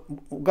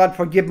 God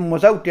forgive him,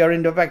 was out there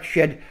in the back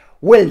shed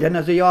welding,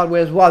 as he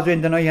always was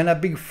in the night, and a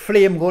big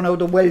flame going out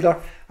the welder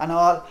and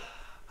all.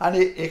 And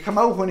he come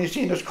out when he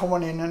seen us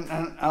coming in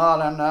and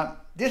all, and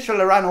this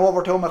fella ran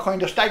over to him, and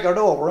kind of staggered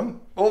over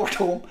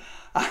to him,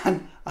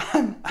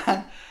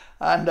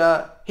 and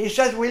he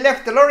says, "We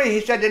left the lorry,"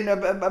 he said,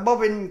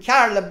 above in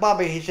Carla,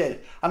 Bobby, he said,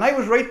 "and I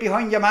was right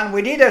behind you, man.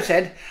 We did," I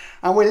said,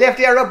 "and we left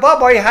there a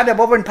bob I had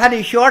above in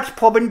Paddy Short's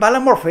pub in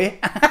Ballymurphy."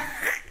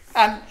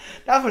 And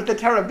that was the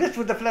terrible. This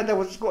was the fella that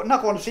was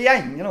not going to see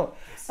anything, you know.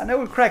 And there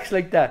were cracks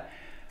like that,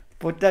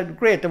 but they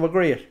were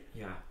great.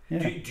 Yeah.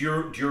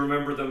 Do you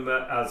remember them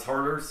as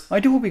hurlers? I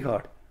do,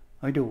 because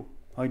I do.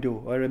 I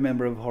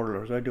remember them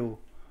hurlers. I do.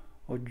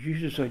 Oh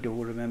Jesus, I do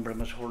remember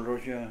them as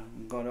hurlers. Yeah.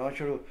 God,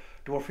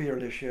 they were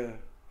fearless. Yeah,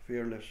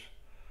 fearless.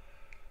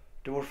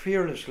 They were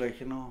fearless, like,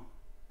 you know.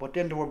 But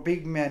then they were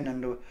big men,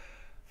 and they were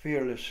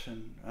fearless,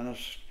 and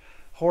as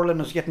hurling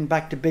is getting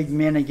back to big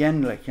men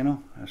again, like, you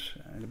know, as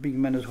the big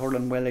men is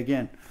hurling well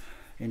again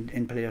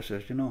in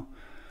places, you know.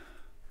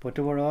 But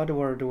they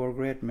were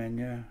great men,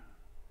 yeah.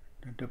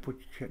 They put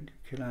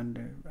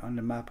Killan on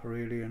the map,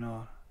 really, and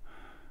all.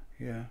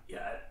 Yeah.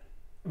 Yeah.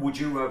 Would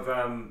you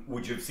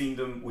have seen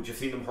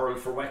them hurl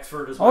for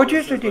Wexford as well? Oh,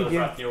 yes, I did,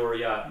 yeah.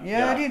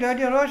 Yeah, I did.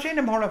 I seen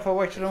them hurling for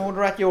Wexford and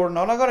Rathnure and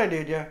all. I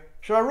did, yeah.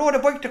 So I rode a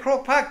bike to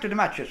Croke Park to a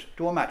match.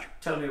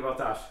 Tell me about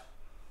that.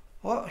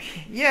 Oh,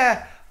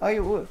 yeah. I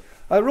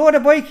rode a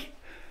bike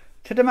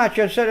to the match.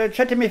 I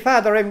said to my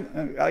father,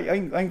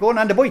 I'm going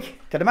on the bike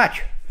to the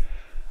match.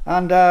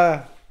 And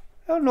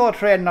no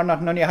training or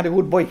nothing, only I had a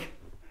good bike.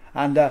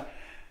 And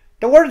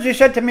the words he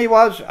said to me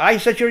was, I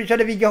said, sure, he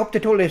said, if you get up to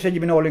Tull, he said,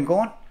 you've been all in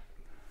going.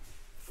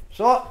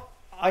 So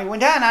I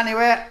went on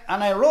anyway,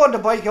 and I rode the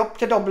bike up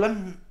to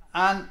Dublin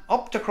and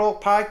up to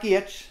Croke Park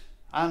gates,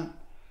 and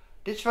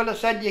this fella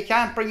said, you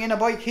can't bring in a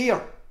bike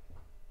here.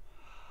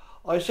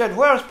 I said,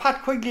 where's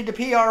Pat Quigley, the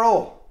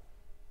PRO?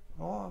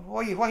 Oh,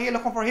 what are you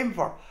looking for him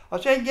for? I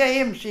said, get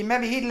him, see,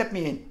 maybe he'd let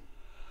me in.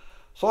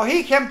 So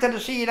he came to the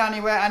seat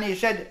anyway, and he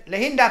said,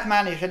 let in that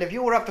man. He said, if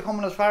you were after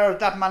coming as far as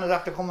that man is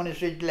after coming, he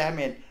said, let him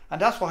in.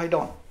 And that's what I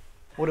done.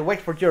 With a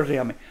Wexford jersey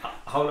on me.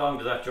 How long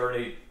did that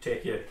journey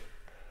take you?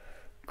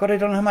 God, I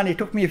don't know how many. It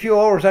took me a few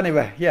hours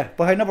anyway, yeah.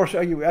 But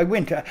I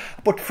went.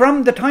 But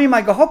from the time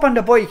I got up on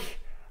the bike,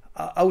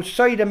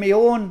 outside of my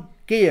own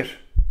gate,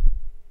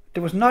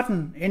 there was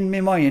nothing in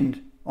my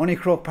mind, only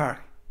Croke Park.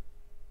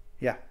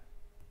 Yeah.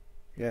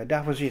 Yeah,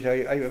 that was it.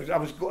 I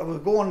was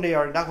going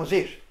there, and that was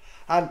it.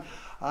 And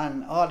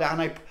all that,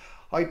 and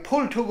I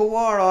pulled tug of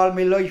war all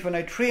my life, and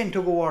I trained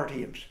tug of war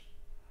teams,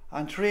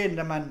 and trained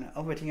them and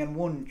everything, and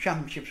won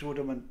championships with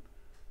them and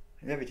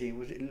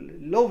everything.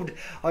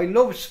 I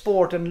loved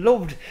sport, and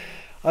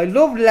I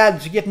loved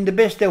lads, getting the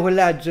best out of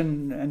lads,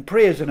 and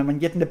praising them and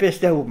getting the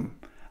best out of them.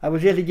 I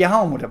was able to get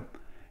home with them,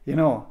 you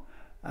know,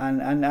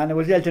 and I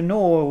was able to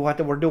know what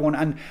they were doing.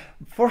 And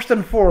first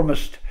and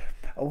foremost,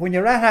 when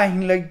you're at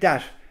anything like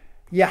that,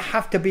 you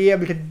have to be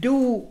able to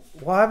do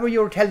whatever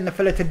you're telling the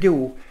fella to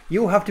do.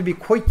 You have to be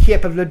quite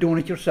capable of doing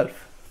it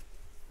yourself,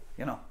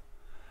 you know.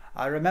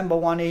 I remember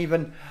one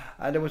even,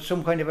 there was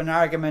some kind of an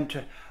argument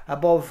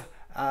above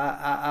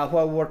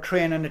while we were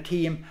training a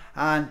team,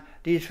 and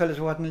these fellas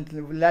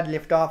wasn't lad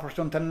lift off or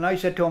something, and I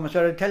said to him, I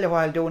said, I'll tell you what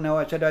I'll do now.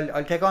 I said,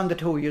 I'll take on the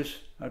 2 years,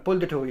 I'll pull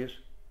the 2 years.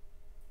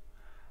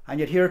 And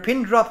you'd hear a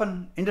pin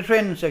dropping in the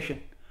training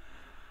session.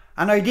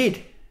 And I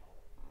did,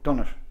 done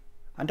it.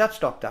 And that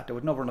stopped that, there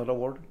was never another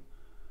word.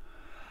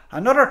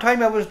 Another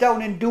time I was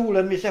down in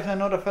Dublin, myself and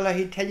another fella,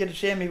 he'd tell you the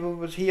same, he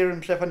was here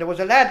himself, and there was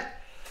a lad,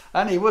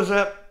 and he was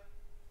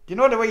you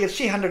know the way you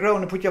sit on the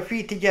ground and put your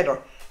feet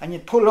together, and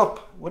you'd pull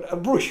up with a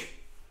brush,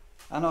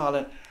 and all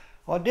that.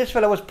 Well, this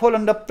fella was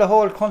pulling up the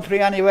whole country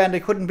anyway, and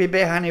they couldn't be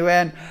back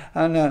anyway,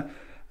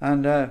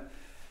 and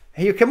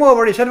he came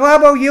over, he said, what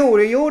about you?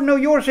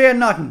 You were saying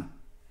nothing.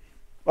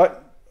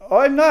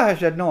 I'm not, I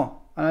said,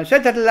 no. And I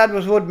said that the lad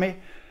was with me,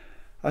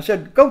 I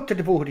said, go to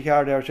the booty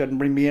car there, I said, and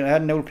bring me in. I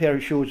had an old pair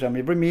of shoes on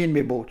me, bring me in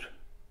my boots.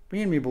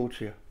 Bring in my boots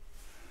here.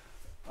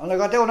 And I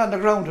got down on the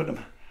ground with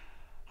him,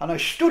 and I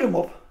stood him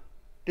up,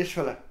 this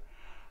fella,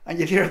 and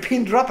you'd hear a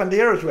pin dropping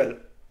there as well.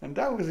 And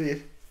that was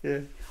it, yeah.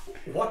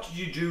 What did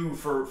you do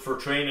for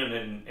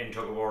training in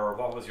tug of war?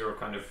 What was your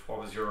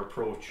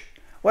approach?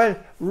 Well,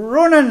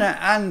 running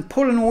and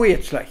pulling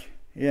weights, like,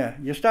 yeah.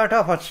 You start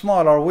off at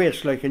smaller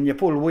weights, like, and you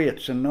pull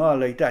weights and all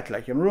like that,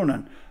 like, and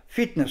running.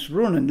 Fitness,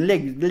 running,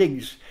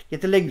 legs, get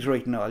the legs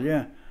right and all,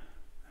 yeah.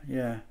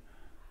 Yeah.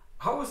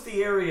 How has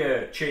the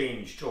area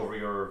changed over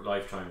your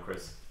lifetime,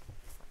 Chris?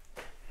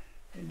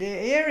 The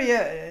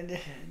area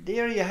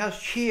has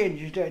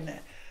changed.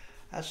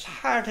 It's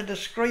hard to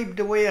describe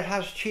the way it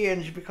has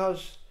changed,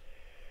 because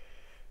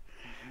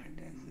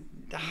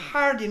the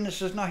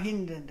hardiness is not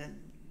in.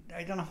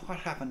 I don't know what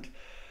happened.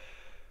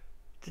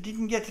 They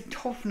didn't get the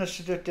toughness,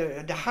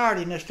 the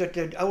hardiness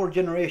that our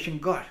generation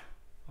got.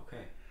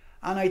 Okay.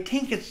 And I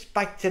think it's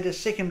back to the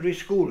secondary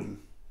schooling,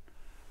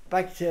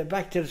 back to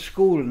the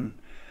schooling,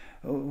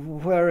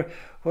 where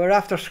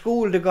after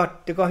school they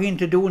got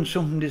into doing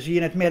something,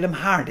 and it made them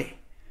hardy.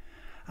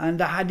 And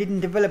they didn't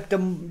develop the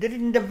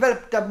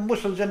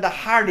muscles and the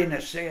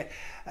hardiness.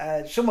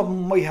 Some of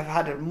them might have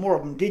had it, more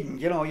of them didn't.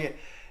 You know,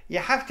 you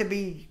have to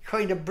be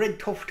kind of bred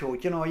tough to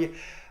it. You know,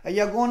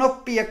 you're going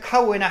up be a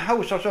cow in a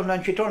house or something,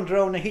 and she turns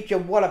around and hits you a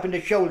wallop in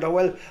the shoulder.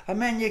 Well, I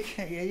mean, you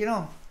can't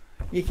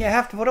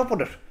have to put up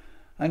with it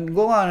and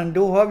go on and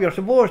do what you're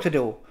supposed to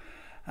do.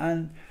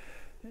 And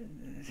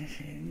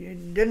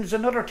then there's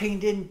another thing.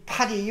 Then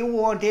Paddy, you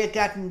won't eat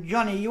that, and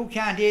Johnny, you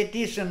can't eat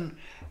this, and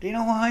do you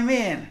know what I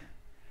mean?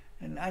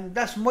 And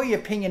that's my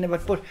opinion of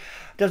it. But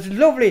there's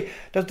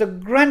the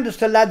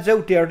grandest of lads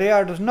out there.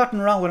 There's nothing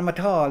wrong with them at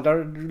all.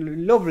 They're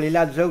lovely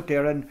lads out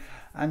there,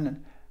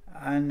 and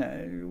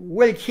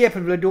well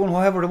capable of doing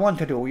whatever they want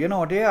to do. You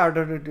know, they are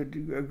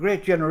a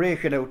great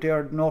generation out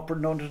there.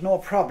 There's no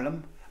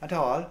problem at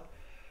all.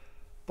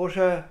 But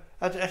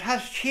it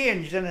has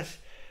changed, and it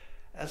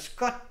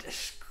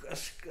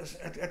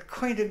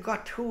kind of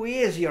got too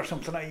easy or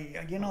something.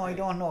 I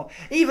don't know.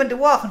 Even to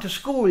walk into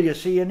school, you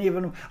see, and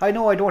even I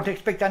know I don't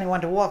expect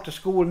anyone to walk to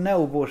school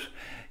now, but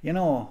you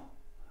know.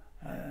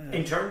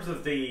 In terms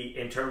of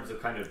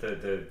kind of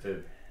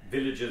the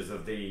villages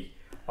of the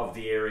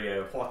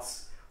area,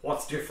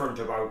 what's different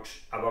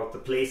about the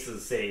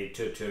places, say,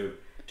 to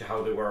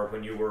how they were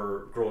when you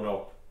were growing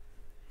up?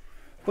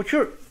 But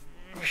sure,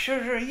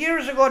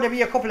 years ago there'd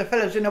be a couple of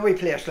fellas in a wee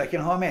place, like, you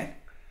know what I mean?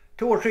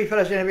 2 or 3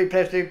 fellas in every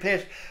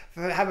place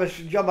have a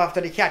job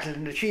after the cattle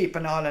and the sheep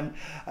and all, and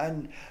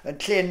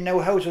cleaning new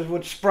houses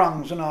with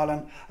sprongs and all,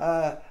 and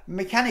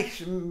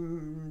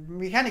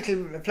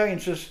mechanical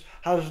appliances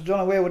has done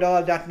away with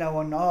all that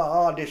now, and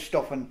all this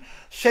stuff, and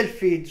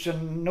self-feeds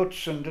and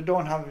nuts, and they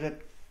don't have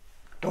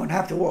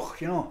to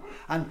work, you know.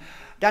 And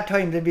that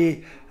time there'd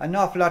be an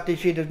awful lot. You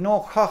see, there's no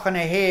cocking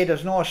of hay,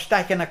 there's no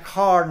stacking of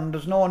corn,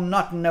 there's no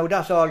nothing now.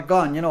 That's all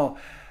gone, you know.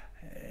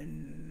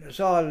 It's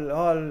all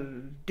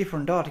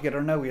different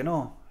altogether now, you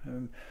know.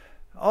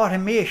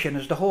 Automation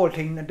is the whole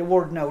thing, the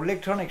word now.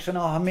 Electronics and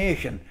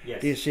automation,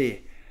 yes. You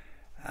see.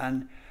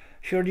 And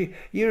sure,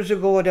 years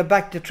ago they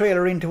backed the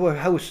trailer into a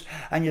house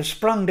and you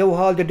sprung down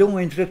all the dung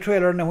into the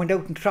trailer and they went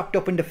out and trapped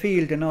up in the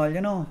field and all,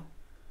 you know.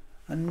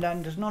 And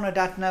there's none of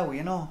that now,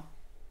 you know.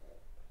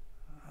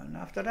 And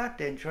after that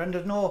then, sure, and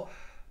there's no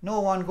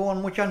one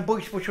going much on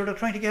bikes, but sure, they're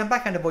trying to get them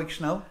back on the bikes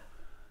now.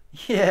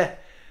 Yeah.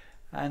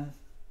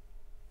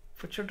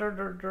 But sure,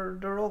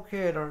 they're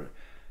okay.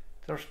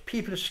 There's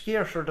people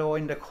scarcer though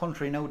in the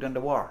country now than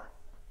there were.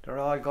 They're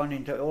all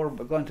gone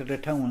to the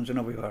towns and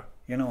everywhere,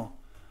 you know.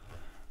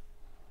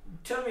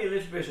 Tell me a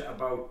little bit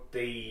about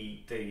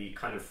the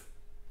kind of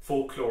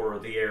folklore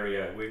of the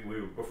area. We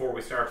before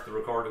we started the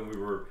recording,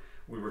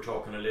 we were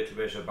talking a little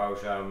bit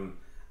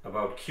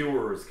about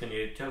cures. Can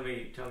you tell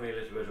me a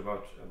little bit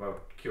about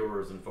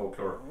cures and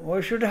folklore? Well,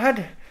 I should have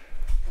had.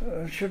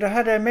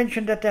 I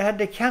mentioned that they had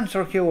the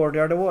cancer cure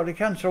there, the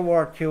cancer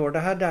wart cure. They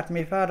had that.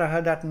 My father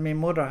had that, and my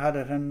mother had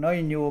it, and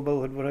I knew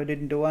about it, but I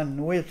didn't do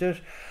anything with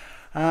it.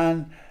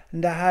 And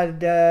they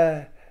had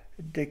the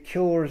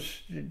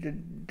cures.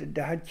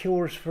 They had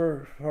cures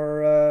for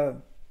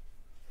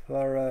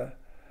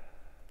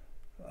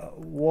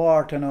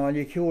wart and all.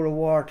 You cure a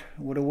wart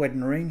with a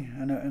wedding ring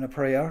and a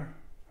prayer,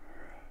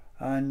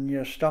 and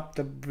you stop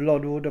the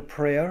blood with a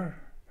prayer,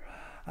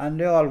 and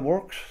they all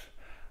works.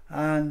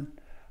 And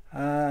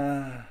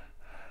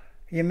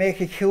you make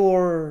a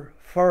cure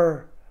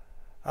for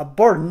a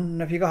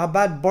burn. If you got a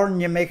bad burn,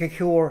 you make a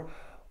cure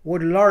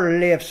with laurel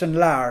leaves and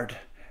lard.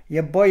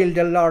 You boil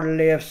the laurel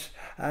leaves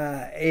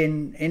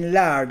in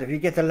lard. If you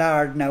get the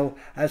lard now,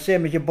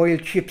 same as you boil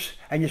chips,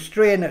 and you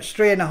strain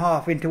a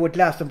half into a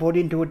glass and put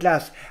into a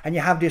glass, and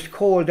you have this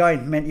cold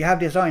ointment. You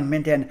have this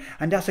ointment in,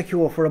 and that's a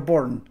cure for a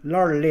burn.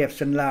 Laurel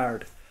leaves and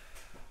lard,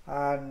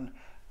 and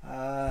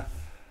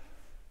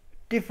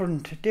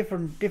different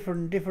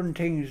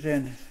things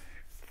then.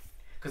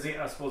 Because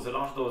I suppose a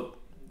lot of those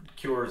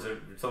cures are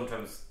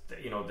sometimes,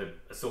 you know, the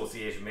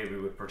association maybe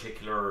with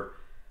particular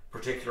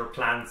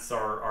plants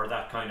or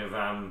that kind of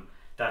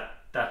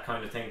that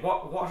kind of thing.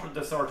 What are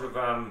the sort of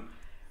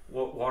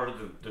what are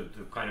the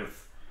kind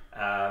of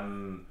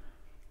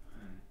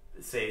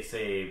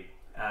say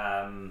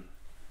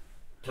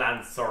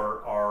plants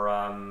or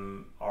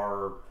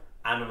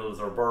animals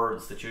or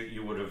birds that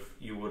you would have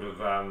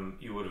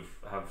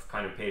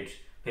kind of paid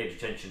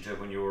attention to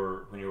when you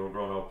were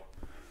growing up?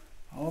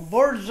 Oh,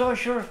 birds, oh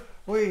sure.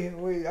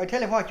 I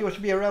tell you what used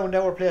to be around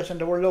our place,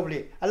 and they were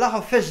lovely. A lot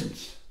of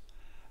pheasants,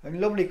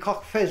 and lovely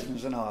cock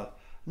pheasants and all.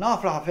 An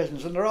awful lot of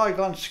pheasants, and they're all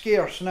gone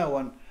scarce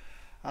now.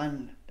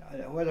 And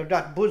whether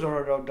that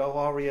buzzer or the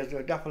warriors,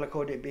 that fella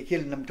could be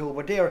killing them too.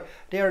 But they're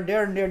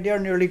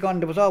nearly gone.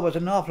 There was always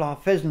an awful lot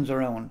of pheasants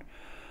around.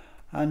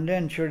 And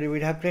then surely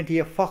we'd have plenty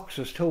of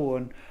foxes too,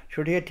 and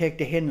sure they'd take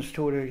the hens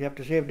too. You have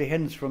to save the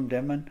hens from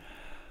them, and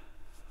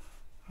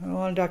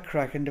all that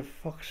crack. And the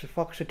fox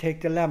would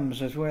take the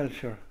lambs as well,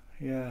 sure.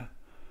 Yeah.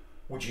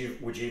 Would you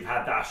have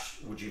had that?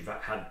 Would you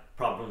have had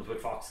problems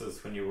with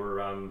foxes when you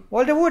were?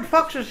 Well, they would.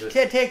 Foxes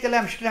take the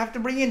lambs. They'd have to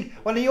bring in.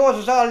 Well, the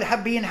yours all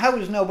have been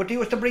housed now, but they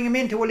used to bring them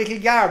into a little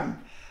garden,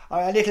 or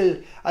a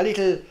little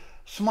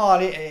small,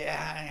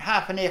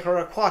 half an acre or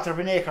a quarter of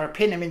an acre,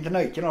 pin them in the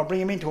night, you know, bring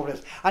them into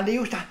this. And they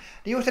used to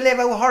leave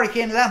out a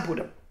hurricane lamp with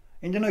them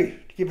in the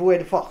night to keep away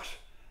the fox.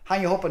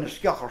 Hang you up in a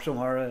scock or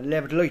somewhere,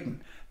 leave it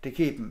lighting to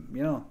keep them,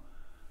 you know.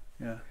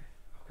 Yeah.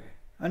 Okay.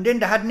 And then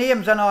they had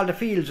names on all the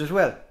fields as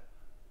well.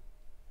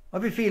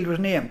 Every field was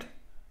named.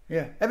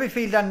 Yeah. Every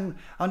field on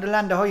the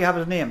land that you have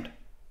is named.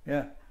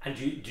 Yeah. And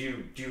do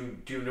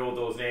you know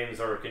those names,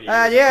 or can you?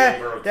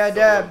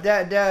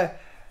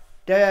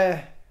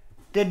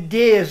 The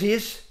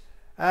daisies,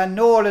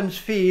 Nolan's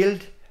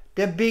field,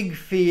 the big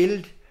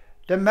field,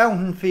 the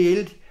mountain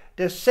field,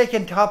 the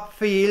second top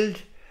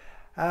field,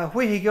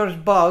 Whittaker's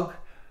bog,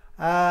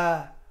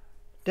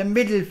 the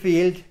middle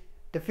field,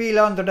 the field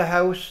under the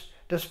house,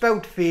 the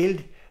spout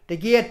field, the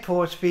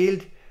gatepost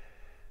field,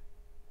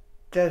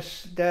 the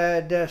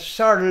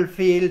Sorrel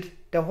field,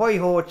 the White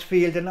Oats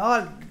field, and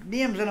all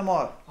names in them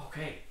all.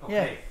 Okay.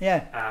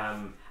 Yeah.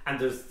 And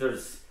there's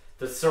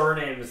the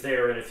surnames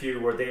there in a few.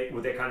 Were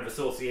they kind of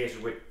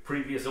associated with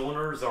previous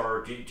owners,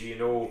 or do you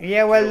know?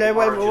 Yeah,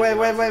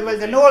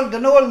 the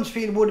Nolan's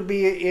field would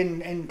be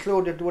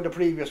included with the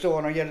previous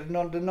owner. Yeah,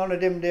 none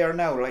of them there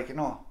now, like, you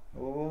know.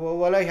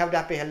 Well, I have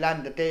that bit of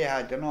land that they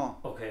had, you know.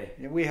 Okay.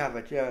 Yeah, we have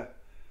it,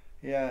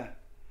 yeah.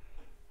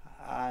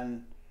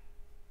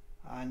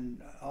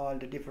 And all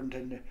the different,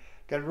 and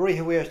the right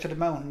of ways to the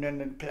mountain,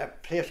 and the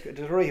place, there's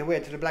a right of way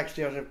to the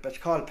Blackstairs. It's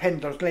called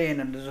Pendler's Lane,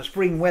 and there's a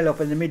spring well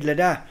up in the middle of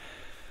that,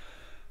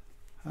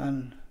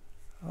 and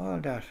all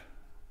that.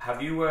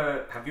 Have you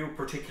a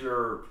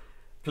particular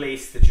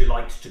place that you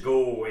liked to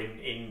go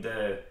in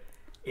the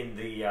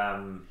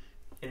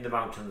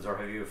mountains, or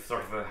have you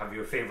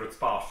a favourite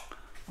spot?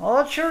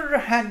 Oh sure,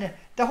 and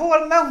the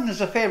whole mountain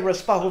is a favourite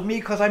spot with me,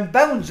 because I'm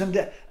bounds,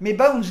 and my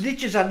bounds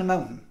ditches on the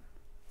mountain.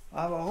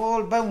 I have a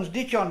whole bounds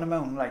ditch on the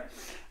mountain, like,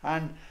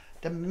 and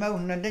the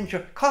mountain, and then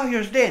sure,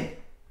 Cohir's Den.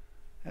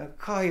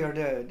 Cohir,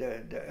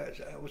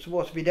 it was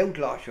supposed to be the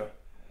outlaw, sure.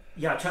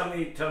 Yeah, tell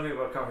me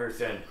about Cohir's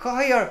Den.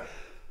 Cohir,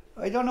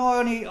 I don't know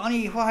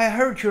any what I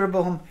heard sure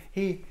about him.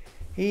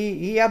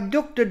 He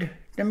abducted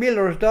the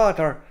miller's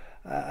daughter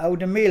out of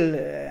the mill,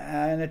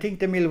 and I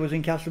think the mill was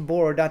in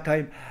Castlebar at that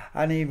time,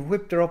 and he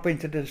whipped her up on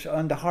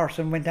the horse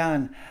and went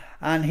on.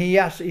 And he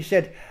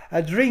said,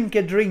 a drink,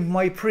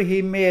 my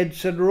pretty maid,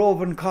 said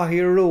Rovin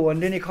Cohir Roo,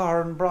 and then he caught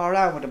her and brought her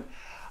out with him.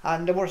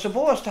 And they were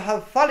supposed to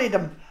have followed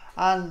him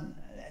and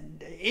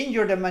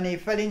injured him, and he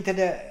fell into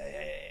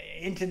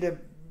the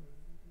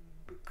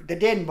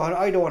den, but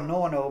I don't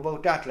know now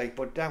about that, like,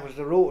 but that was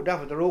the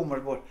rumour,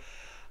 but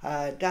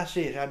that's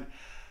it.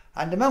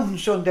 And the mountain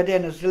Sunday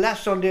then is the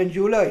last Sunday in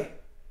July.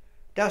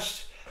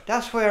 That's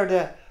where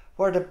the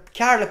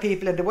Carla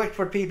people and the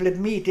Wexford people would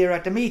meet there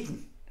at the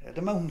meeting, at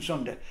the mountain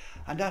Sunday,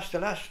 and that's the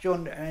last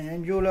Sunday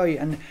in July,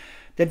 and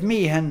they'd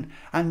meet, and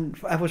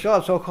it was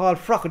also called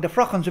Frocken. The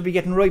Frockens would be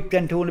getting ripe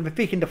then too, and they'd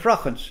be picking the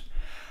Frockens,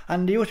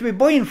 and they used to be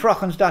buying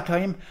Frockens that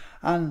time,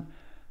 and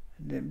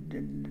the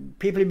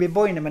people would be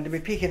buying them and they'd be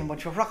picking them,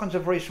 but for Frockens are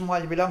very small,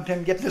 you'd be a long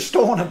time getting a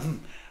stone of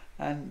them.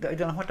 And I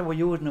don't know what they were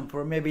using them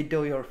for, maybe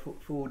dye or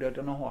food, I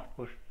don't know what,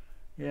 but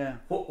yeah.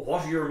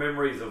 What are your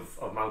memories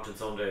of Mountain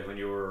Sunday when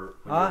you were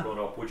growing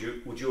up? Would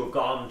you have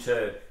gone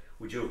to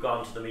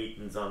the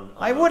meetings on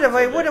I would have.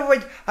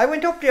 I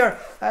went up there.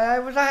 I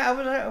was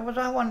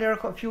at one there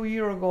a few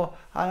years ago,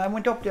 and I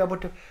went up there,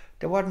 but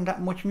there wasn't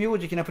that much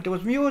music in it. But there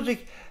was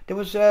music. There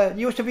was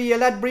used to be a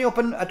lad bring up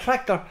a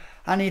tractor,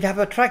 and he'd have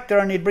a tractor,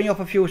 and he'd bring up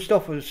a few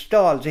stuff. It was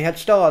stalls. He had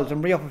stalls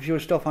and bring up a few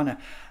stuff on it,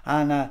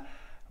 and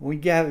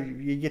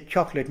you'd get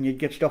chocolate and you'd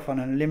get stuff on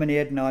it, and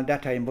lemonade and all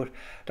that time. But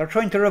they're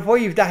trying to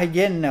revive that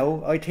again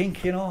now, I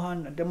think,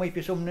 and there might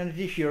be something in it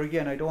this year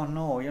again. I don't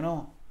know,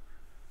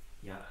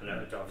 Yeah,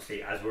 and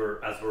obviously as we're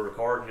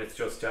recording, it's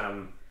just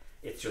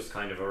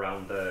kind of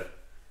around the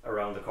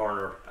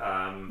corner.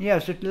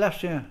 Yes, it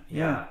last year.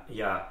 Yeah.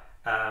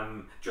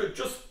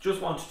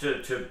 Just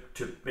wanted to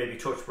maybe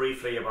touch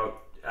briefly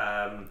about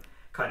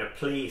kind of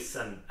place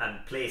and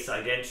place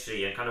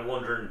identity, and kind of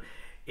wondering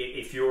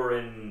if you're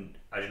in,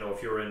 I don't know,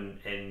 if you're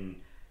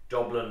in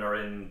Dublin or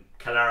in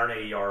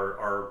Killarney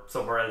or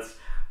somewhere else,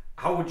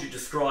 how would you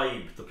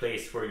describe the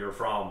place where you're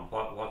from?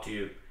 What do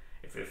you,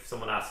 if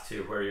someone asks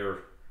you where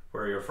you're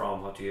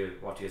from, what do you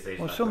say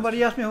to well, that somebody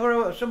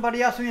question?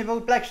 somebody asked me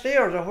about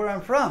Blackstairs or where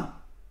I'm from.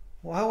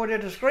 Well, how would I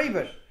describe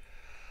it?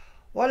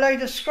 Well, I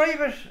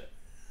describe it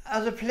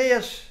as a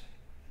place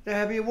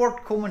that would be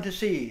worth coming to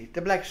see,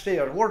 the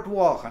Blackstairs, worth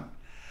walking.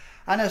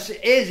 And it's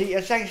easy,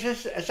 it's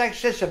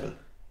accessible.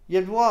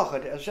 You'd walk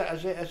it,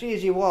 it's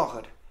easy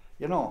walk it,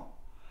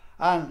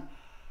 And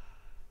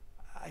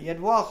you'd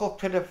walk up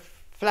to the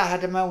flat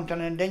of the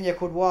mountain, and then you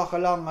could walk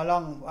along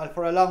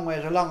for a long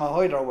ways along a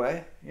hider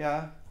way,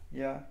 yeah.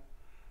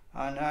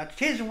 And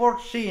it is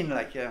worth seeing,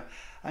 like, yeah.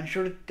 And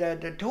sure,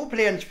 the two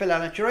planes fell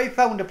on it. Sure, I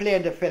found a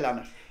plane that fell on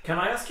it. Can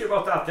I ask you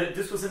about that?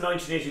 This was in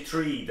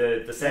 1983,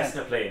 the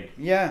Cessna plane.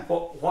 Yeah.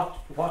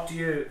 What do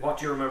you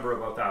remember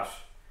about that?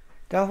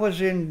 That was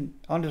on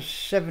the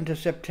 7th of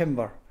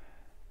September,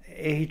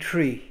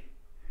 83.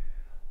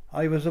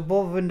 I was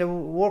above in the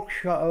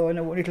workshop, in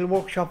a little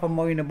workshop of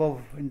mine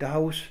above in the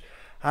house,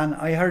 and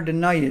I heard the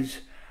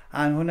noise.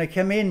 And when I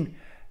came in,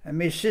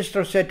 my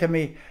sister said to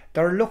me,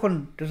 there's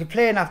a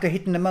plane after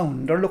hitting the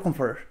mountain, they're looking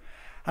for it.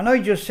 And I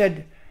just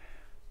said,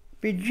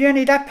 "Be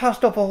Jenny, that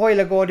passed up a while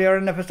ago there,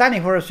 and if it's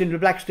anywhere it's in the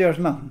Blackstairs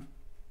mountain."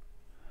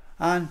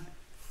 And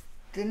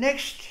the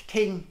next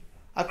thing,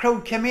 a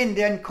crowd came in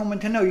then, coming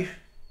tonight,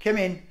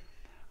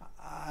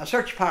 a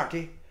search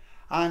party,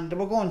 and they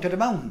were going to the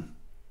mountain.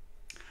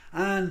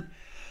 And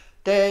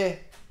they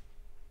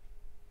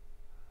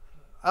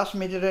asked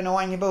me, did I know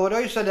anything about it?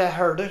 I said I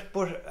heard it,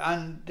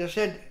 and they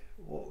said,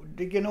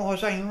 did you know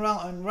was anything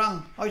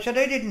wrong? I said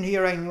I didn't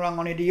hear anything wrong,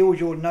 only the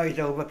usual noise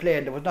of a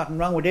plane. There was nothing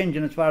wrong with the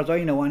engine as far as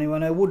I know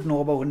anyway. I would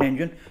know about an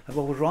engine if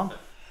it was wrong.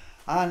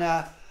 And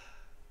that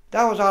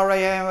was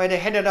alright anyway. They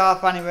headed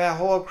off anyway, a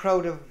whole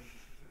crowd of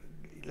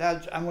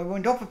lads, and we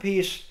went up a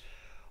piece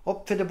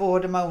up to the bow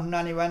of the mountain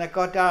anyway, and it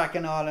got dark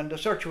and all, and the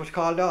search was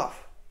called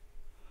off.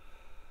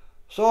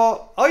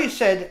 So I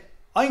said,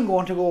 I'm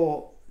going to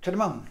go to the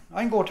mountain.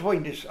 I'm going to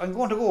find this. I'm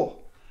going to go.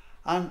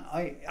 And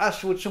I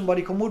asked would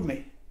somebody come with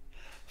me.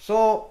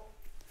 So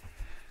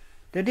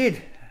they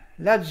did.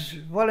 Lads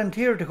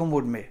volunteered to come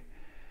with me.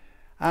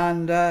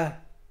 And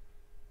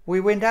we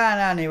went on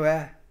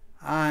anyway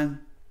and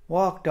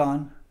walked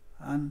on.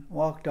 And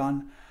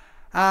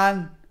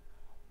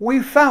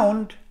we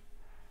found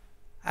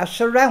a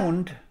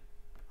surround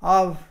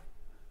of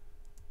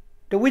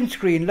the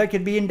windscreen, like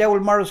it'd be in the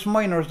old Morris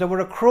Miners. There were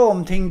a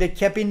chrome thing that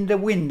kept in the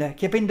wind,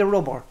 kept in the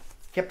rubber,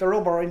 kept the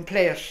rubber in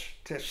place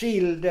to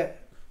seal the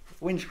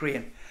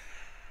windscreen.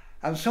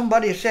 And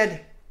somebody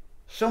said,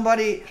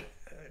 somebody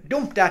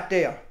dumped that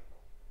there.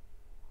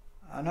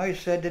 And I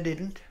said they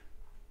didn't.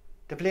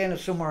 The plane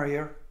is somewhere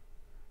here,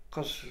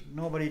 because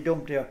nobody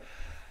dumped there.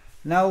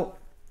 Now,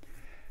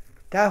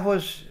 that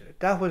was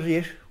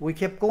it. We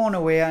kept going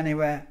away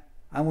anyway,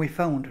 and we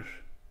found it.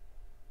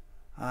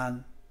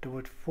 And there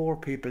were 4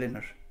 people in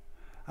it,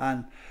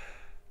 and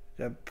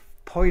the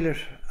pilot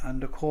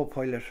and the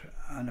co-pilot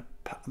and a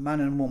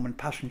man and woman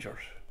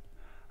passengers,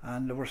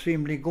 and they were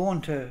seemingly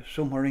going to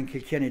somewhere in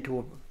Kilkenny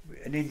to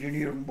an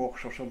engineering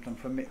works or something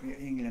from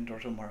England or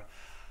somewhere,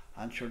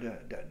 and sure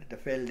they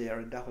fell there,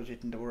 and that was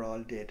it, and they were all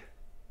dead,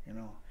 you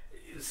know.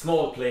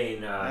 Small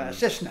plane.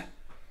 Cessna,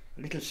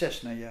 a little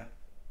Cessna, yeah,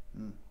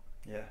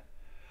 yeah,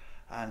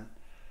 and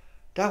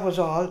that was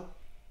all.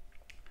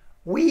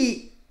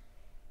 We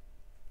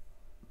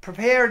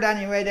prepared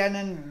anyway then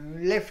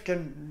and left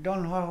and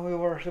done what we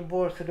were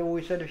supposed to do.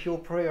 We said a few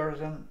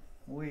prayers, and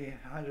we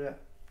had a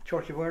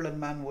Church of Ireland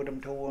man with him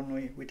too,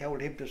 and we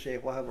told him to say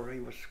whatever he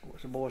was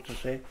supposed to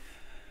say.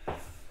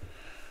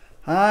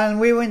 And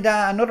we went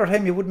down. Another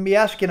time you wouldn't be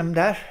asking him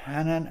that,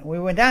 and then we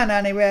went down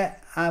anyway,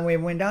 and we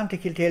went down to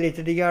Kiltaley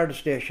to the yard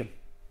station,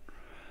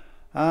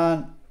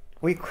 and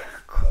we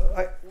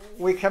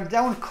came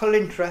down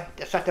Cullintra.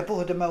 That's at the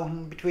foot of the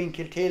mountain between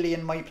Kiltaley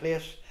and my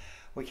place.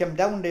 We came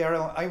down there.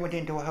 I went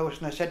into a house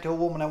and I said to a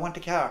woman, I want a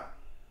car.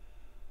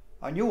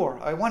 I knew her.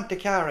 I want the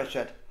car, I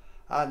said.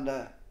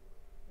 And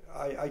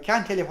I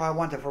can't tell you what I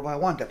wanted for what I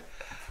wanted.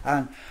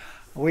 And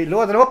we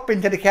loaded up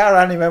into the car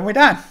anyway and went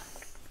on.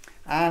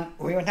 And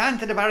we went on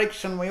to the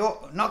barracks and we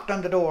knocked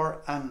on the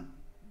door, and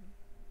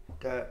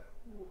the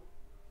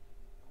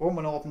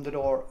woman opened the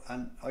door,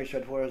 and I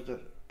said, where's the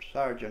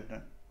sergeant?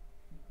 And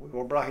we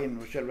were brought in.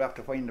 We said, we have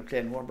to find the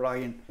plane. We were brought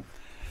in.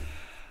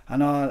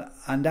 And all,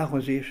 and that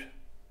was it.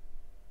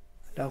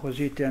 That was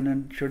it then,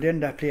 and sure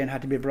then that plane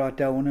had to be brought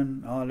down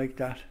and all like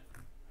that.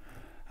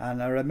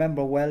 And I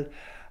remember well,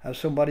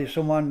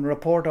 someone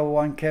reporter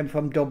one came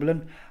from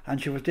Dublin, and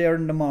she was there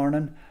in the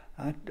morning.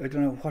 I don't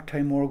know what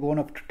time we were going,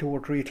 up to 2 or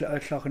 3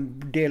 o'clock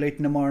in daylight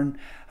in the morning,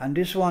 and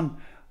this one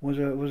was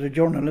a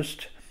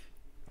journalist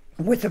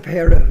with a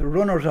pair of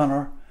runners on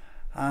her,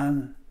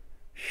 and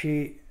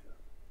she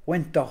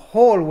went the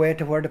whole way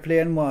to where the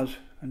plane was,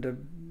 and the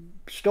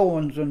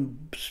stones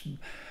and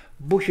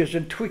bushes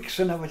and twigs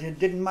and everything. It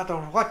didn't matter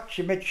what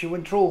she met, she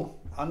went through.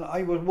 And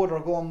I was with her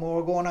we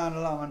were going on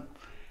along, and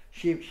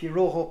she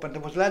rode up, and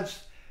there was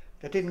lads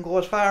that didn't go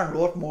as far and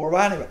rode more,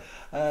 but anyway,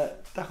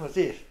 that was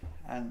it.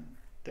 And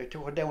they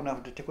took her down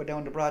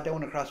they brought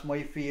down across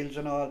my fields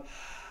and all.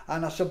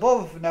 And it's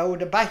above now,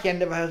 the back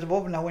end of it is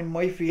above now in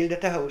my field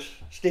at the house,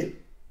 still.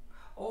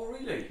 Oh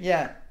really?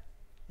 Yeah,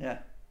 yeah.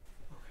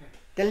 Okay.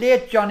 The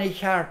late Johnny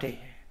Carty,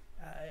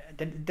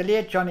 the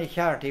late Johnny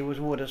Carty was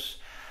with us,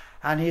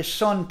 and his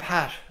son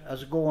Pat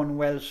is going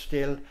well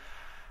still,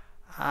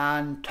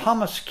 and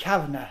Thomas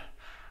Kavanagh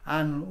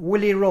and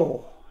Willie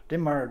Rowe,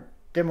 them are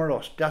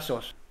us, that's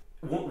us.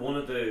 One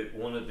of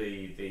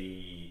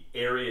the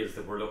areas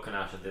that we're looking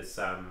at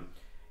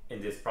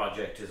in this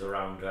project is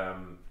around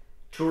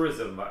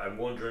tourism. I'm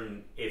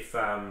wondering if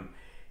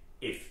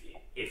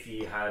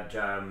you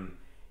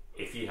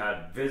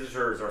had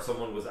visitors, or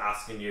someone was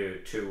asking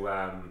you to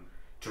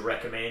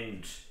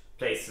recommend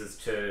places,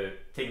 to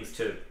things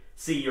to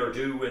see or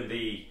do in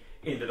the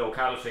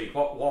locality,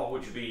 what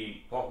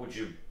would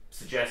you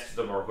suggest to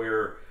them, or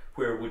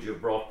where would you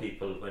have brought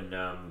people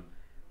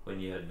when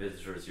you had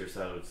visitors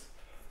yourselves?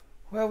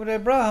 Well, they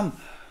brought them.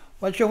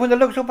 Well, sure, when they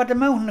looked up at the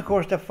mountain, of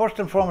course, the first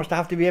and foremost, they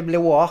have to be able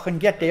to walk and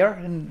get there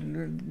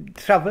and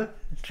travel.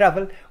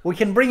 We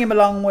can bring him a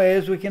long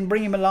ways. We can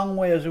bring him up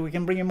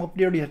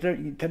nearly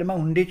to the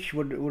mountain ditch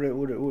with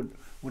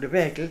a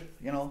vehicle,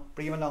 you know,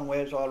 bring him a long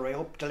ways all the way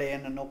up the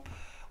lane and up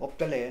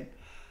the lane.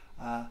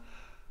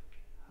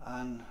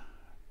 And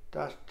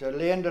that's the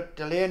lane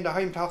that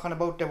I'm talking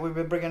about, that we've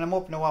been bringing him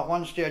up now. At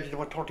one stage there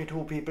were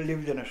 32 people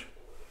lived in it,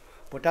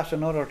 but that's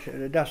another.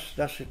 That's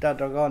they're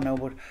gone now.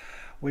 But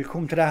we'll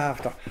come to that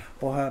after.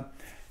 But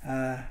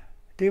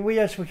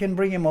yes, we can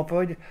bring him up.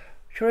 I'd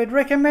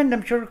recommend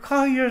them. Sure,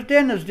 Collier's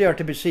Den is there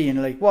to be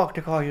seen. Like, walk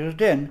to Collier's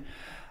Den,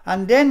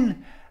 and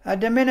then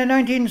the men in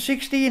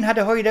 1916 had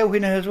a hideout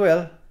in it as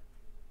well.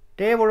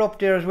 They were up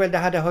there as well. They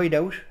had a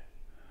hideout,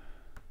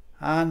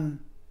 and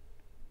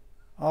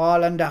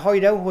the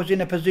hideout was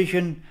in a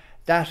position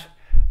that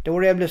they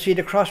were able to see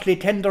the Crossley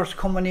tenders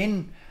coming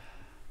in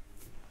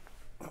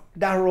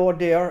that road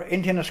there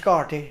into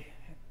Enniscorthy,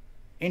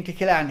 into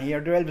Killan here.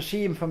 They were able to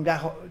see him from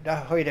that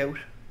hideout.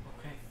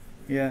 Okay.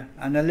 Yeah,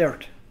 and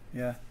alert.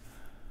 Yeah.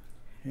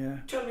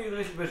 Tell me a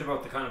little bit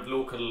about the kind of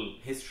local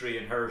history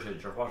and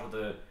heritage, or what are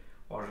the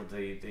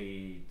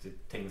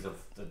things of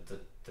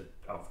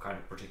of kind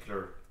of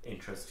particular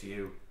interest to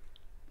you?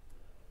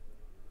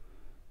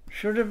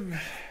 Sure, the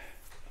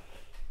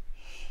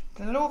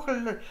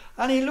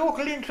Any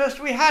local interest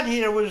we had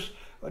here was,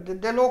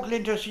 the local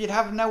interest you'd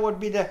have now would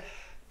be the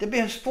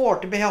bit of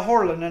sport, the bit of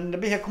hurling and the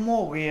bit of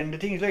camogie and the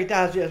things like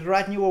that. As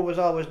Ratnewer was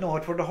always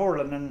known for the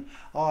hurling and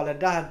all of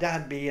that,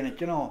 that'd be in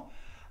it,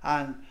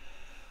 And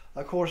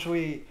of course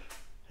we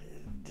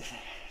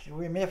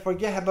may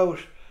forget about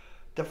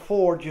the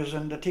forges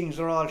and the things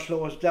are all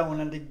closed down,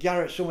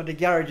 and some of the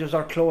garages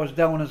are closed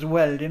down as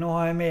well, you know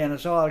what I mean?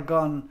 It's all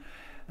gone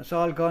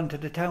to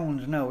the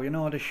towns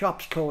now, the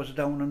shops closed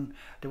down, and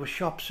there was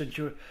shops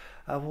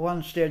at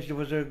one stage there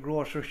was a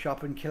grocery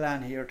shop in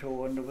Killan here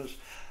too, and there was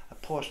a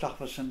post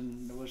office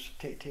and there was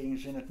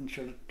things in it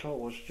until it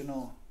closed,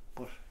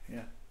 but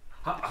yeah.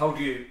 How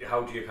do you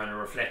kind of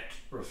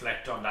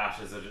reflect on that?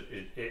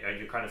 Are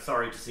you kind of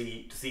sorry to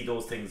see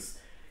those things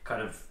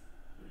kind of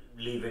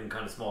leaving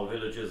kind of small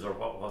villages, or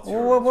what's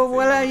your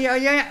well I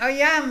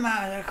am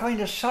kind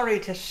of sorry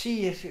to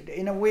see it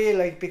in a way,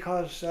 like,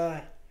 because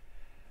I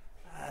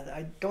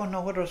don't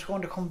know whether it's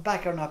going to come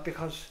back or not,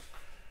 because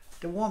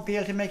they won't be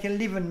able to make a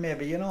living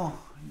maybe,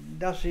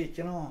 that's it,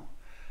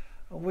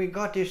 we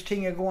got this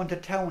thing of going to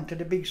town to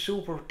the big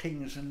super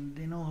things, and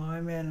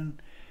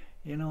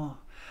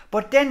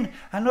but then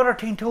another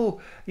thing too,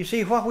 you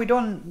see, what we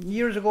done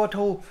years ago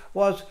too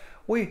was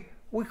we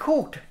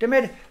cooked. They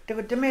made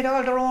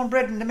all their own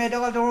bread and they made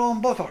all their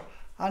own butter,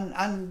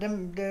 and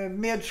they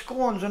made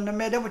scones and they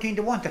made everything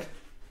they wanted,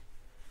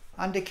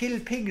 and they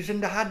killed pigs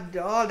and they had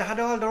all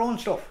their own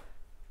stuff,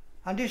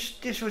 and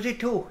this was it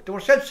too. They were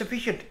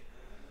self-sufficient.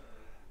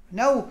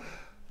 Now,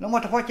 no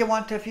matter what you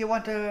want, if you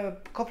want a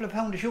couple of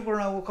pounds of sugar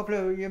now,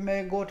 you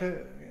may go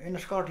to in a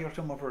Scotty or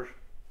somewhere for it,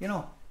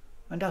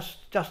 and that's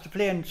the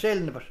plain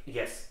sailing of it.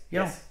 Yes. You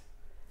yes.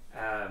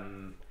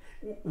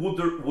 Would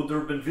there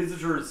have been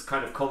visitors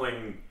kind of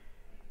coming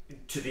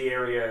to the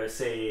area,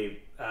 say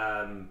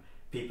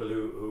people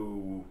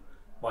who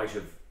might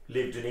have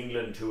lived in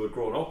England who had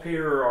grown up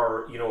here,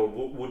 or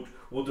would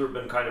there have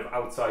been kind of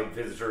outside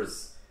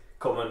visitors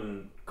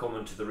coming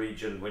to the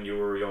region when you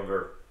were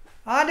younger?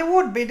 There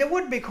would be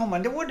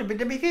coming. There'd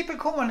be people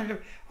coming.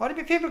 There'd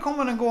be people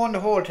coming and going the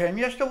whole time.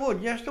 Yes, there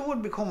would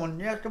be coming.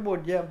 Yes, there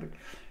would. Yeah, but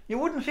you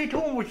wouldn't see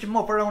too much of them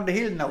up around the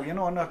hill now.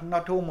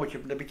 Not too much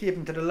of them. They'd be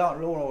keeping to the low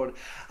road.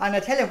 And I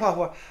tell you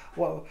what,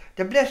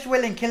 the Blessed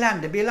Well in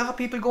Killan, there'd be a lot of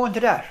people going to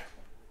that.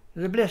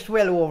 There's a Blessed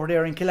Well over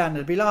there in Killan.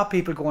 There'd be a lot of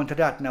people going to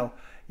that now.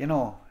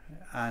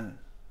 And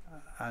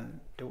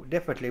they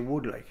definitely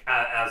would, like,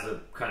 as a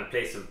kind of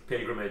place of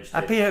pilgrimage.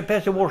 A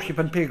place of worship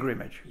and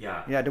pilgrimage.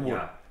 Yeah. Yeah, there would.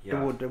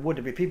 Yeah. There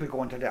would be people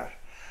going to that,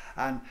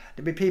 and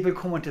there'd be people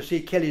coming to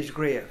see Kelly's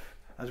grave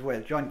as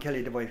well. John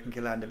Kelly, the wife in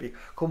Killan, they'd be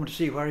coming to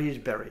see where he's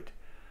buried,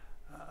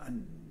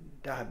 and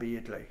that'd be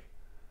it, like.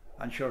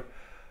 And sure,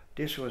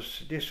 this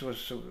was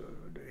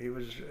he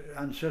was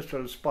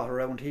ancestral spot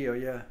around here,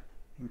 yeah.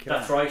 In Killan.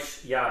 That's right.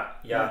 Yeah.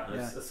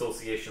 There's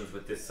associations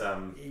with this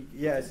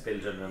this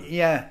building. And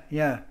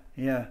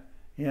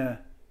Yeah.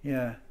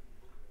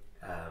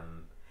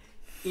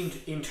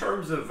 In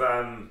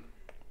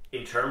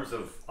terms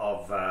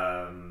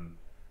of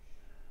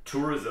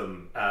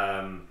tourism,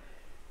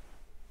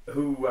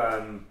 who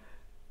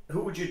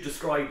would you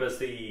describe as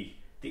the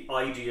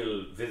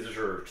ideal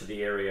visitor to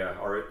the area,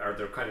 or is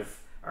there kind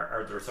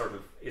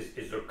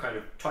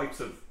of types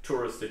of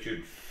tourists that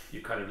you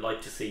kind of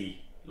like to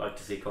see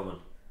coming?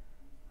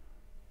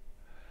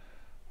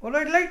 Well,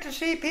 I'd like to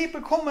see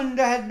people coming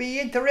that'd be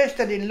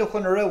interested in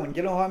looking around,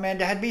 you know what I mean?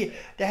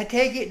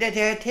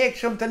 They'd take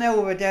something out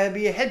of it, that'd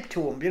be a help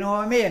to them, you know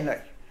what I mean,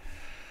 like.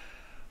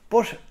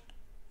 But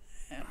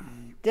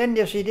then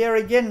you see there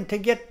again, to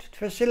get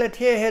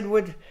facilitated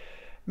with,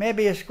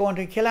 maybe it's going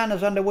to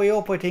Killan's on the way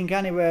up, I think,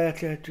 anyway,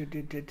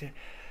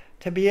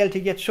 to be able to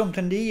get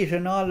something to eat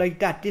and all like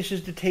that. This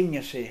is the thing,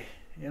 you see,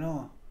 and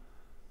all.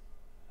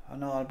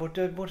 But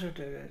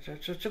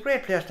it's a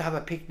great place to have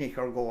a picnic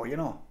or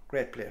go,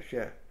 great place,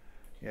 yeah.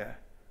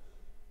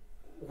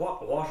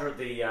 What are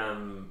the I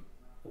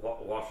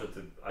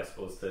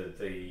suppose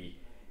the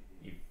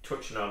you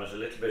touching on it a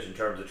little bit in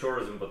terms of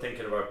tourism, but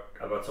thinking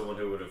about someone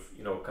who would have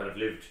kind of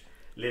lived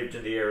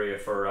in the area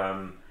for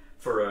a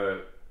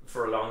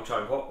long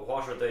time.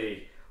 What are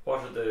the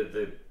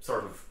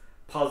sort of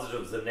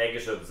positives and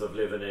negatives of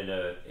living in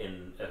a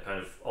kind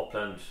of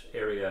upland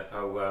area?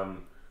 How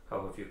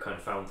have you kind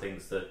of found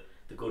things, the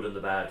good and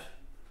the bad?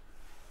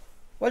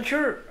 Well,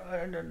 sure,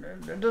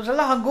 there's a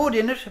lot of good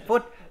in it,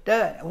 but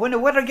when the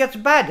weather gets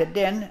bad,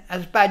 then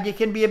as bad you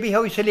can be a bit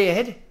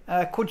isolated.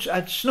 Could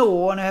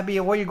snow and it'd be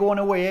a while going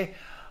away,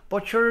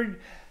 but sure,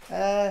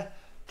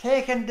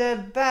 taking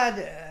the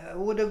bad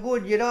with the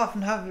good, you'd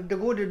often have the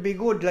good. Would be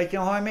good, like, you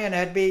know what I mean.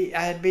 It'd be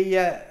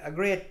a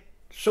great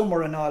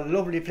summer and all,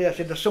 lovely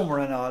place in the summer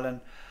and all, and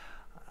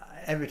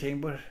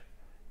everything. But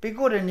be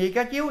good, and you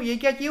get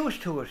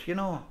used to it,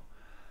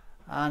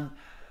 and.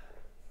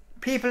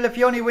 People, if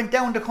you only went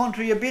down the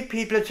country a bit,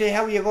 people would say,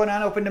 how are you going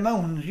on up in the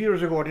mountains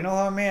years ago, you know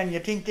what I mean? You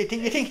think they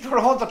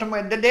were 100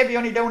 and they'd be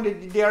only down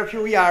there a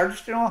few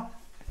yards,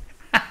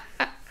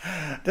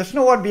 The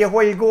snow would be a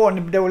while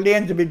going, the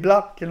lanes would be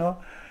blocked,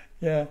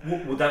 Yeah.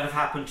 Would that have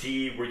happened to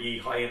you? Were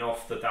you high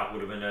enough that that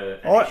would have been an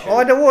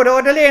issue? They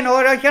would, the lane,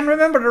 I can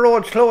remember the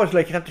roads closed,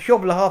 like you have to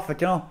shovel off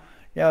it, you know.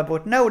 Yeah,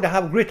 but now they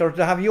have gritters,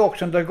 they have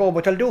yokes and they'll go,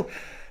 but they'll do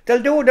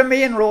the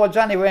main roads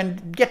anyway,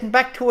 and getting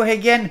back to it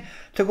again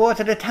to go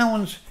to the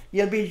towns,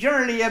 you'll be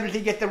generally able to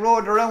get the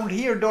road around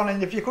here done,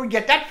 and if you could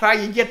get that far,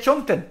 you'd get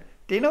something.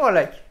 Do you know,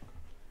 like?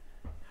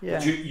 Yeah.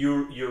 But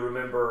you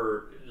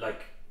remember,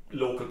 like,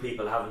 local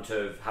people having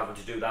to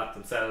do that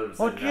themselves?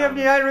 Oh,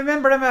 I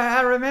remember them. I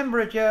remember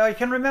it. Yeah, I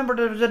can remember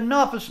there was an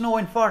awful snow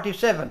in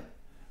 '47.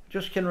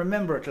 Just can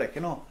remember it, like,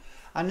 you know.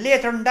 And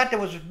later than that, there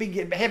was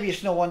big, heavy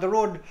snow on the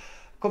road,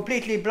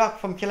 completely blocked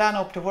from Killan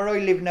up to where I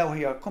live now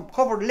here,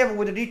 covered level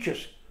with the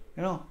ditches,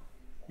 you know.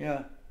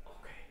 Yeah.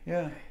 Okay. Yeah.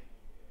 Okay.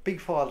 Big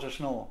falls of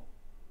snow.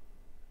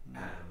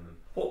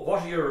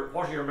 What are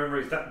your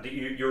memories? That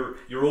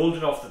you're old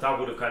enough that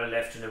would have kind of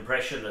left an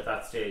impression at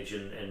that stage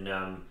in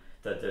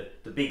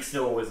that the big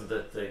snow, isn't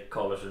it, they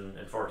call it in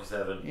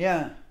 '47?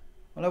 Yeah.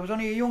 Well, I was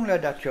only a young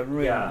lad that year,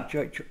 really. Yeah.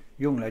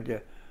 Young lad, yeah.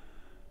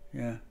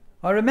 Yeah.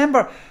 I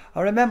remember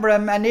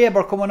a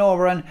neighbour coming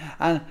over and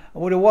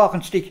with a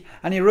walking stick,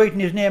 and he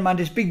writing his name on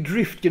this big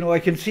drift, you know. I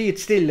can see it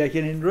still, like,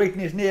 and writing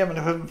his name, and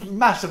it was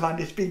massive on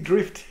this big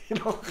drift, you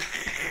know.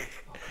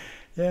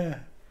 Yeah.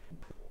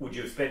 Would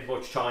you have spent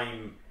much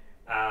time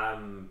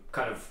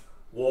kind of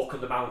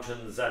walking the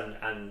mountains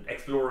and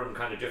exploring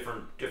kind of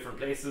different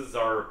places,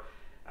 or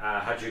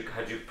had you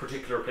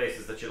particular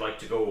places that you like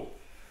to go?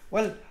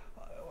 Well,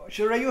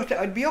 sure,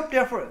 I'd be up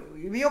there for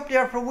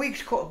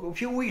weeks, a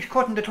few weeks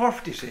cutting the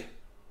turf, you see.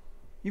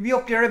 You'd be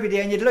up there every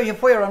day and you'd light a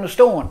fire on a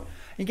stone.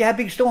 You get a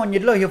big stone,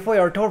 you'd light a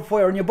fire, a turf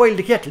fire, and you boil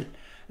the kettle.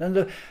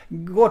 And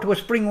go to a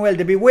spring well,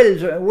 there'd be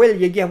wells,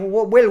 you get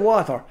well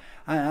water,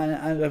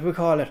 and as we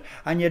call it.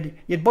 And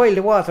you'd boil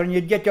the water and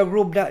you'd get your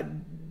grub that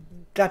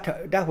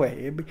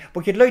way.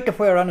 But you'd light the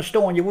fire on a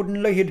stone, you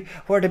wouldn't light it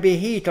where there'd be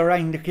heat or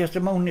anything, because the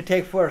mountain would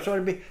take fire.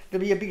 So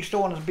there'd be a big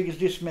stone as big as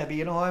this maybe,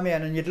 you know what I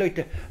mean, and you'd light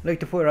the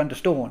fire on the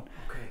stone.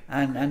 Okay.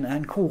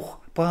 And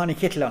cook, put on a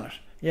kettle on it.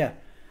 Yeah.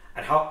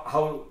 And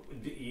how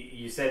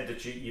you said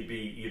that you'd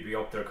be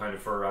up there kind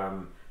of for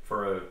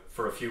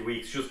a few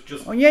weeks, just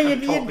talk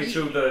me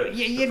through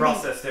the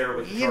process there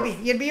with the turf.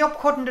 You'd be up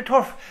cutting the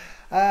turf.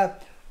 There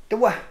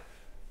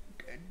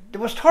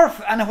was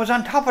turf, and it was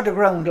on top of the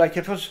ground, like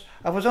it was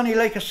only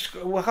like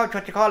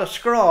what you call a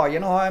scraw, you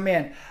know what I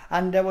mean.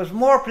 And there was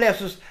more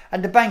places,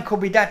 and the bank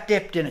could be that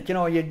depth in it, you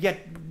know. You'd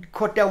get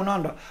cut down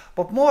under,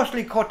 but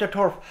mostly cut the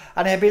turf,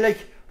 and it'd be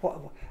like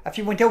if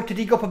you went out to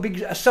dig up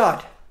a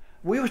sod.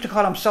 We used to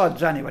call them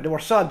sods anyway. They were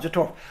sods of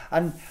turf,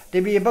 and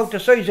they'd be about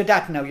the size of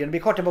that now. You'd be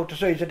cut about the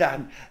size of that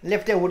and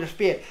left out with a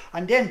spade.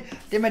 And then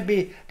they might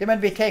be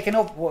taken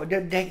up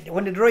when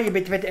they dry a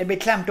bit. They'd be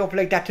clamped up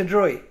like that to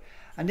dry,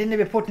 and then they'd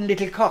be put in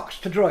little cocks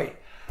to dry.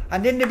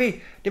 And then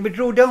they'd be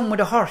drew down with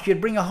a horse. You'd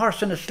bring a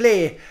horse and a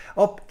sleigh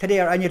up to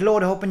there, and you'd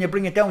load it up and you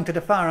bring it down to the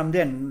farm.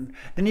 Then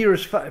the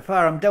nearest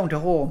farm down to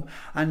home,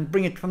 and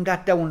bring it from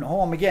that down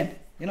home again.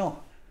 You know,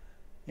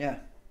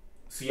 yeah.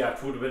 So yeah,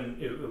 it would have been.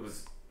 It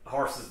was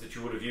horses that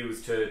you would have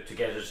used to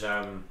get it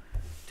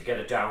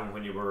down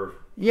when you were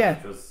when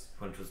it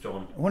was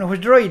done. When it was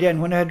dry, then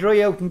when it had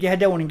dry out and get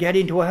down and get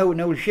into a house,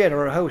 an old shed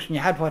or a house, and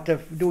you had what to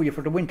do you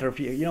for the winter,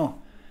 you know,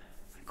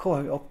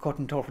 up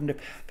cutting turf, and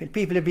the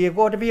people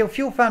would be a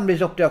few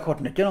families up there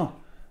cutting it, you know,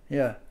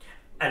 yeah.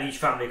 And each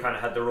family kind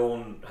of had their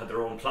own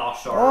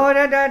plot, or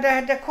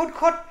they could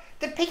cut.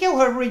 They'd pick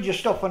out a ridge of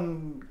stuff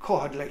and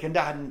cut like and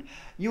that, and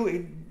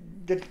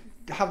they'd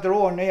have their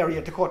own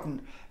area to cut.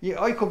 And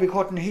I could be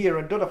cutting here,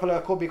 and the other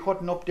fella could be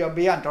cutting up there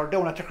beyond or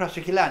down at the cross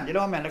of Killan, you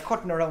know what I mean? They're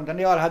cutting around, and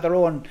they all had their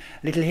own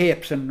little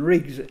heaps and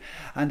rigs,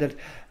 and they'd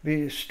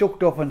be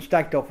stuck up and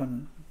stacked up,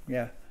 and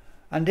yeah.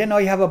 And then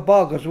I have a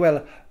bog as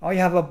well. I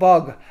have a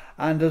bog,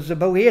 and there's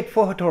about 8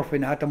 foot of turf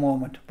in it at the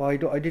moment. But I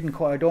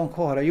don't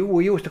cut it.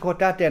 We used to cut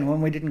that then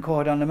when we didn't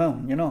cut it on the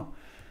mountain, you know.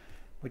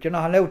 But you're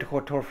not allowed to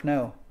cut turf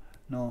now.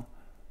 No.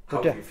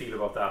 How do you feel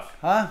about that?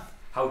 Huh?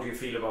 How do you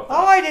feel about that?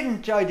 Oh, I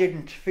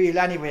didn't feel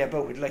any way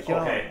about it, like, you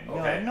know.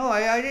 Okay. No,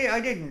 I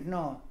didn't,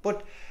 no.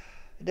 But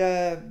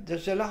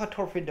there's a lot of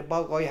turf in the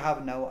bog I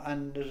have now,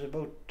 and there's a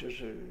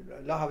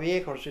lot of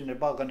acres in the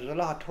bog, and there's a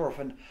lot of turf,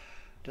 and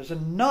there's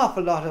an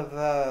awful lot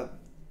of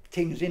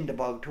things in the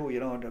bog too,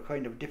 you know, the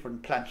kind of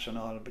different plants and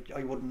all, but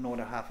I wouldn't know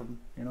the half of them,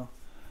 you know,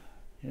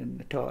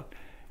 at all.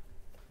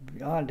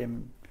 All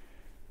them.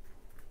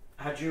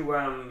 Had you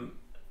when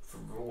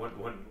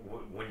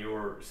you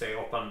were, say,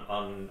 up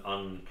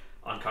on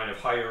kind of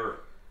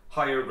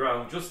higher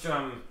ground, just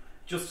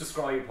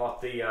describe what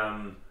the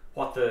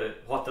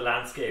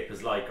landscape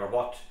is like, or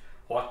what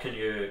can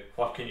you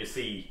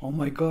see? Oh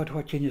my God,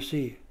 what can you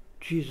see?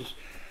 Jesus,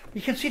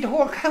 you can see the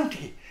whole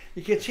county.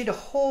 You can see the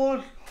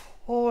whole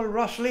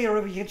Rosslea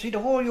River. You can see the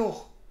whole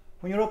Yough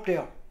when you're up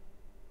there.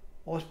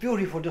 Oh, it's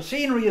beautiful. The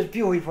scenery is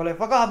beautiful. I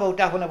forgot about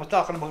that when I was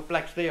talking about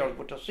Blackstairs,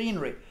 but the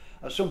scenery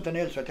is something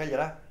else, I tell you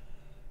that.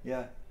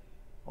 Yeah.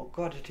 Oh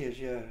God, it is.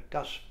 Yeah,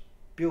 that's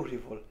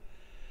beautiful.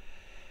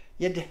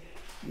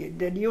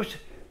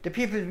 the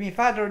people, my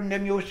father and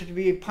them used to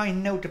be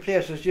pointing out the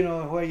places, you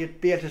know, where you'd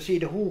be able to see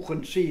the hook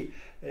and see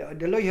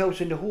the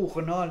lighthouse in the hook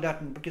and all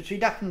that, and you could see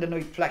that in the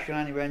night flashing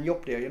anywhere and you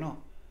up there, you know,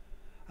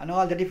 and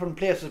all the different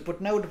places.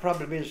 But now the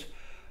problem is,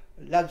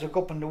 lads are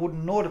up and they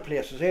wouldn't know the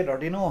places either,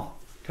 they know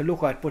to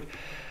look at, but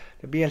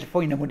they'll be able to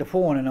find them with the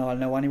phone and all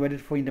now anyway,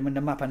 they'd find them in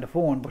the map and the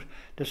phone. But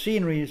the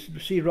scenery is, you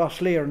see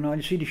Ross Lair and all,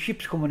 you see the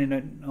ships coming in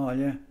and all,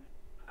 yeah.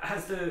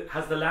 Has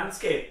the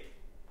landscape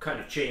kind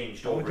of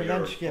changed over the your,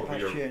 landscape over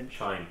has your changed.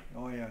 time?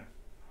 Oh yeah,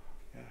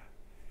 yeah.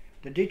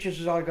 The ditches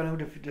is all gone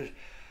out.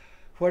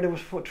 Where there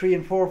was 3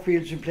 and 4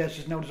 fields in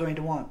places, now there's only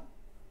the one.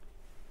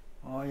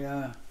 Oh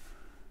yeah.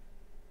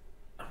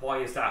 And why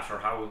is that, or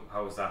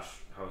how is that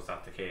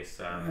the case?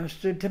 It's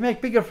to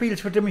make bigger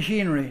fields with the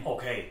machinery.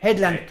 Okay.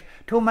 Headland, okay.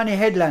 Too many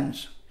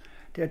headlands.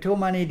 There are too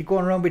many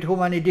going around with too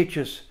many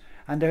ditches,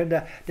 and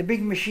the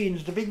big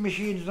machines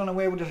done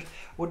away with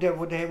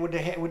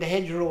the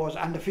hedgerows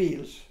and the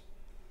fields.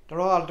 They're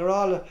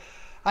all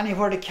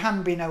anywhere they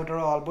can be now. They're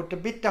all, but the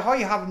bit that I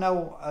have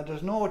now,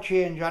 there's no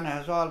change on it.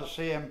 It's all the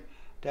same.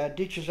 The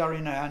ditches are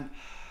in it,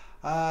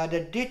 and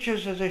the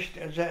ditches as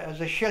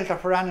a shelter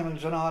for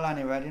animals and all.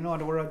 Anyway, you know,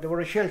 they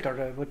were a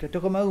shelter, but they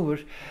took them out.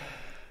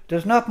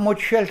 There's not much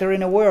shelter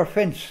in a wire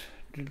fence.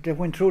 They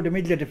went through the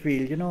middle of the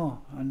field, you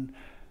know, and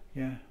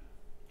yeah.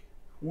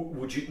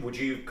 Would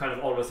you kind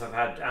of always have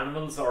had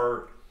animals,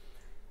 or?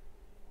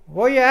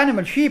 Oh yeah,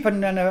 animals, sheep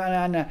and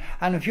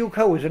a few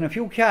cows and a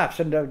few calves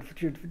and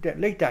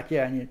like that,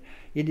 yeah. And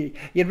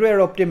you'd rear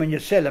up them and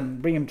you'd sell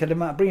them, bring them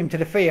to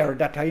the fair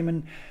that time,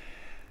 and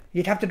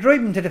you'd have to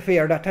drive them to the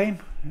fair that time.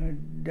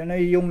 Then a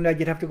young lad,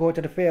 you'd have to go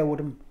to the fair with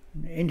them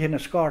into an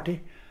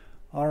escorty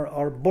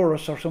or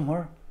Burris or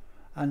somewhere,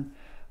 and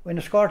when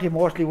a escorty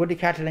mostly with the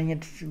cattle, and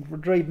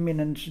you'd drive them in,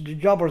 and the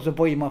jobbers would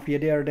buy them off you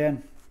there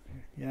then,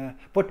 yeah.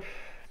 But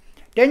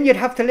then you'd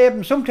have to lay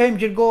them. Sometimes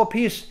you'd go a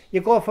piece,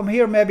 you go from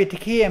here maybe to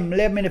Came,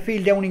 lay them in a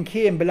field down in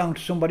Came belonged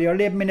to somebody, or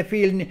lay them in a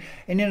field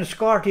in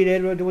Enniscorthy.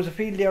 There was a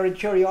field there in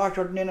Cherry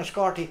Orchard in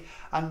Enniscorthy,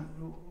 and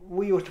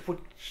we used to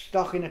put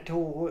stock in it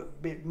too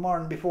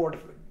morning before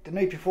the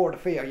night before the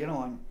fair, you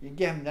know, and you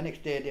get them the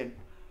next day then.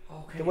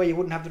 Okay. The way you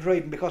wouldn't have to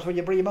drive them, because when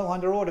you bring them out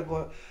on the road, they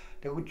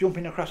go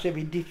jumping across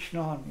every ditch, you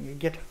know, and you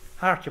get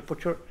hardship.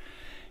 But sure,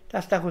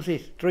 that was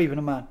it, driving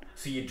a man.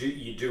 So you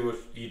do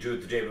it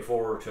the day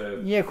before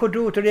to? Yeah, you could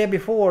do it the day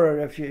before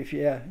if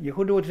you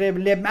could do it the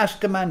day.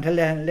 Ask the man to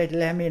let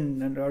him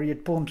in, or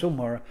you'd put him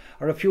somewhere,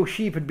 or a few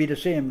sheep would be the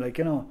same, like,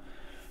 you know,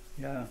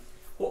 yeah.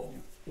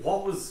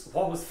 What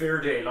was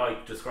Fair Day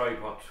like? Describe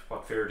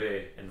what Fair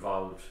Day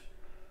involved.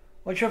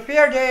 Well, sure,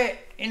 Fair Day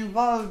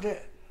involved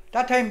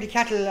that time the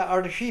cattle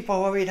or the sheep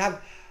or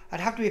whatever I'd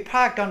have to be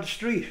parked on the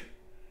street.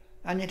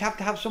 And you'd have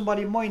to have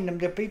somebody mind them.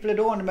 The people that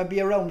own them would be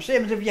around,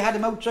 same as if you had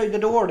them outside the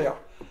door there.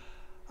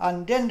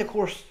 And then, of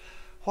course,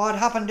 what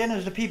happened then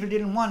is the people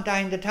didn't want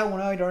that in the town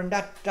either, and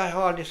that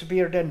all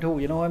disappeared then too,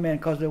 you know what I mean,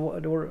 because they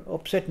were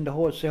upsetting the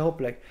whole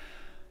setup, like,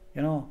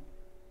 you know.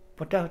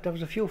 But there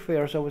was a few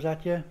fairs I was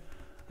at, yeah.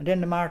 And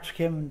then the march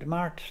came,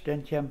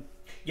 then came.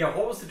 Yeah,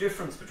 what was the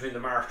difference between the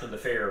march and the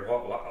fair?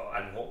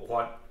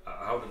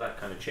 How did that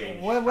kind of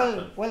change? Well,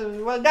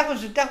 that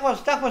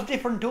was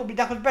different too.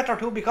 That was better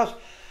too, because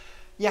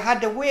you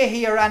had the way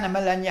here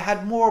animal, and you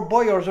had more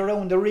buyers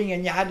around the ring,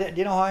 and you had,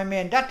 you know what I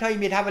mean. That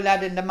time you'd have a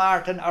lad in the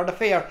mart or the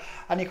fair,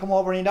 and he'd come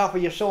over and he'd offer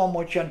you so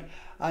much, and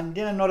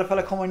then another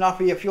fella come and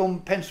offer you a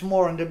few pence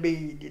more, and there'd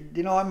be,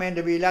 you know what I mean,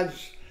 there'd be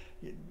lads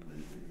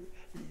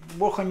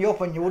working you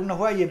up, and you wouldn't know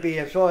where you'd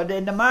be. So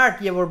in the mart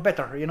you were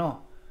better, you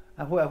know.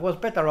 It was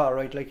better, all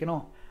right, like, you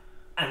know.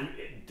 And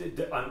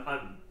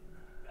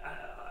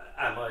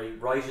am I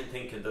right in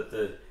thinking that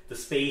the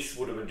space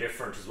would have been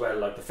different as well?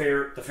 Like the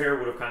fair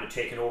would have kind of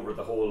taken over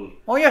the whole.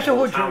 Oh yes, it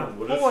would. Town,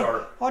 would it?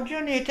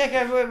 You take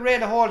away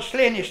the whole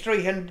Slaney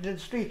Street and the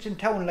streets in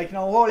town, like, you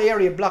know, whole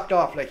area blocked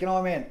off, like, you know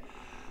what I mean.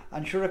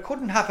 And sure, it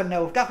couldn't happen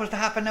now. If that was to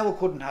happen now, it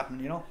couldn't happen,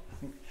 you know.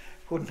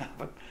 Couldn't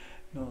happen.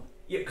 No.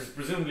 Yeah, because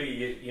presumably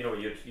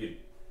you'd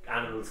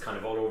animals kind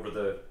of all over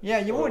the. Yeah,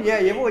 you would.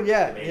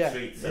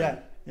 Streets.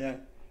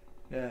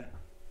 Yeah.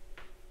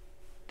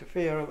 The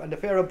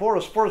fair of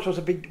Boris was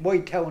a big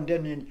wide town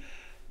then, and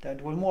there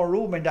was more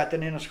room in that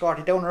than in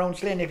Enniscorthy. Down around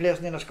Slaney Place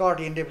and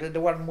Enniscorthy, and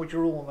there wasn't much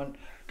room. And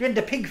then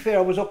the pig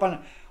fair was up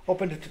on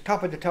the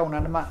top of the town,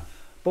 on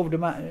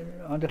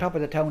the top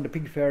of the town, the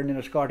pig fair in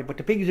Enniscorthy. But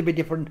the pigs a bit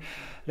different.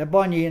 The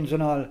bunions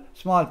and all,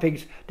 small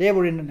pigs, they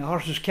were in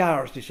horses'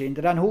 cars, they say, and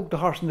they'd unhook the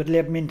horse and they'd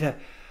lay them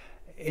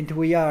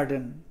into a yard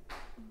and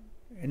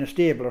in a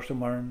stable or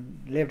somewhere,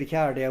 and leave the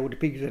car there with the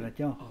pigs in it,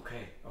 you know.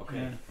 Okay.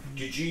 Yeah.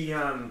 Did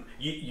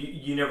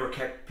you never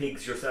kept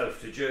pigs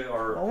yourself, did you?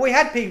 Or we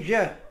had pigs,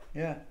 yeah.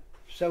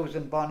 Sows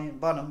and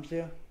bonhams,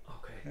 yeah.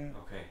 Okay.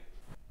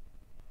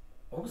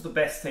 What was the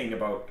best thing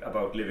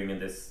about living in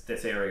this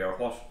area, or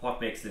what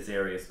makes this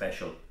area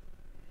special?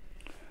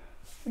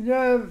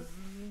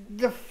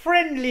 The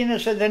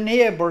friendliness of the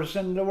neighbours,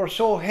 and they were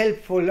so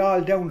helpful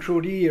all down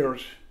through the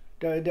years.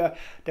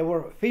 They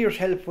were fierce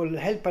helpful,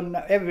 helping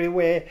every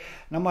way.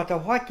 No matter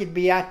what you'd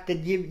be at,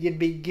 you'd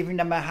be giving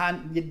them a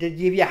hand. They'd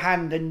give you a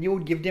hand, and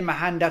you'd give them a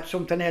hand at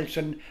something else,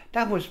 and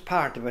that was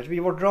part of it. We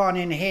were drawing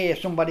in hay.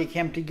 Somebody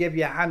came to give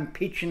you a hand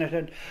pitching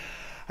it,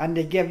 and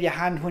they gave you a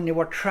hand when you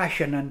were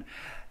trashing, and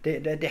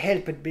the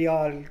help would be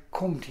all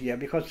come to you,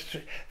 because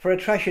for a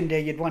thrashing day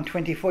you'd want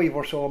 25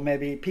 or so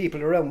maybe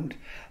people around,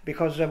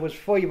 because there was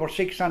 5 or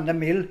 6 on the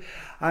mill,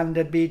 and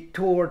there'd be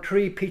 2 or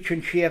 3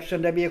 pitching shafts,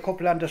 and there'd be a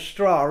couple on the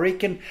straw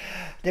rick, and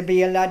there'd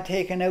be a lad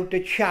taking out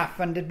the chaff,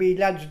 and there'd be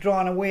lads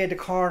drawing away the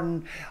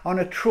corn on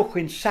a truck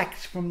in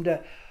sacks from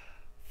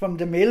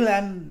the mill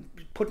and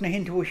putting it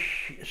into a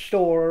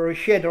store or a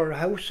shed or a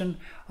house and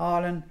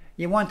all, and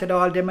you wanted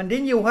all them, and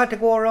then you had to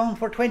go around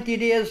for 20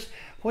 days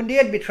when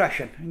they'd be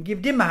thrashing and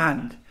give them a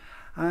hand,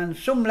 and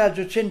some lads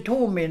would send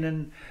 2 men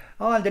and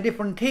all the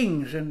different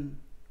things, and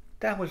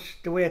that was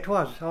the way it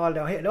was.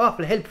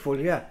 Awful helpful,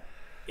 yeah.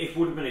 It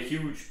would have been a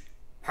huge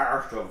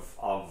part of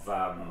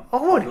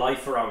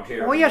life around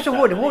here. Oh yes, it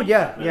would,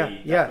 yeah.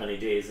 That many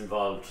days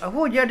involved. It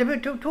would, yeah. They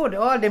would,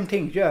 all them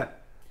things, yeah.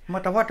 No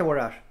matter what they were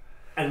at.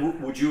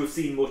 And would you have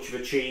seen much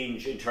of a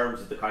change in terms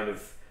of the kind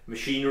of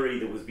machinery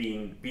that was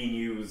being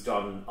used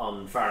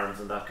on farms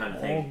and that kind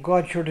of thing? Oh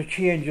God, sure, the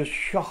change is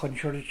shocking,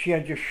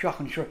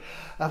 sure.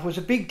 That was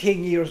a big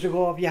thing years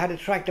ago. If you had a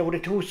tractor with a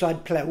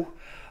 2-sod plough,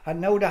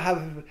 and now they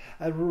have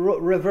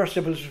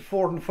reversibles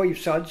 4 and 5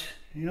 sods,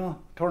 you know,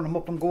 turn them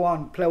up and go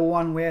on, plough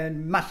one way,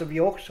 and massive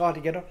yokes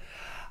altogether.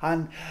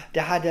 And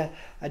they had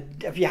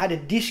if you had a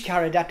disc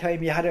carry that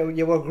time,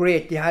 you were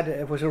great.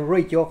 It was a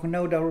right yoke, and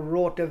now they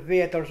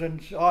rotavators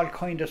and all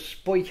kind of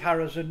spike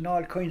harrows and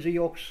all kinds of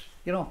yokes,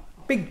 you know.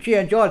 Big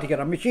change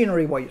altogether,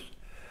 machinery wise.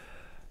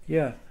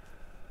 Yeah.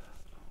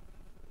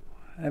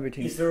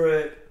 Everything. Is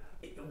there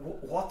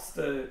what's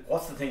the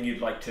thing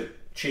you'd like to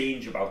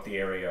change about the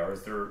area, or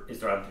is there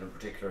anything in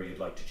particular you'd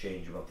like to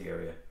change about the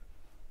area?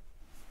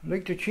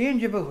 Like to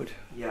change about it?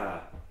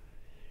 Yeah.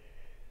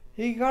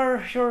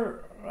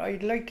 Sure,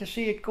 I'd like to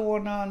see it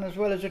going on as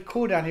well as it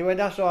could anyway.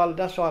 That's all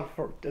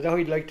for that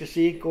I'd like to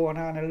see it going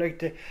on. I'd like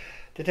that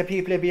the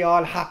people would be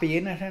all happy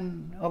in it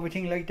and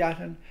everything like that,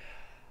 and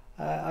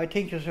I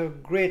think it's a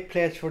great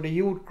place for the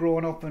youth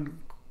growing up, and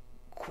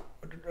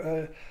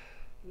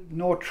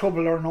no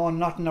trouble or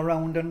nothing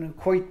around, and a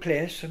quiet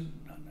place and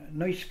a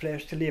nice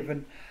place to live.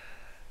 And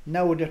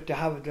now that they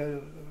have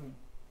the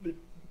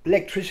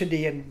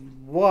electricity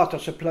and water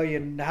supply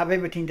and they have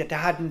everything that they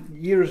hadn't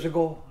years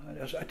ago,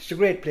 it's a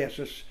great place.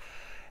 It's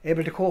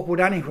able to cope with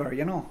anywhere,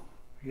 you know.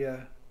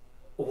 Yeah.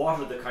 What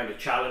are the kind of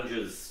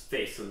challenges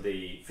facing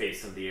the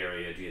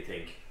area, do you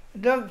think?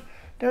 The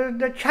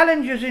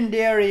challenges in the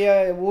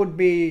area would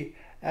be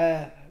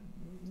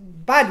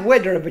bad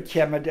weather. If it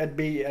came,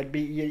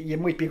 you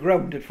might be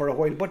grounded for a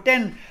while, but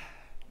then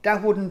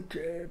that wouldn't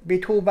be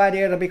too bad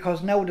either,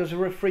 because now there's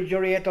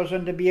refrigerators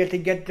and they'll be able to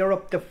get there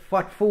up to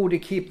what food to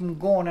keep them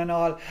going and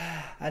all.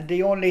 And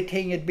the only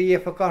thing it'd be,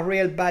 if it got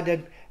real bad,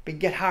 it'd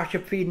get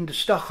hardship feeding the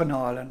stock and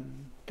all,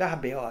 and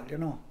that'd be all, you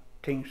know,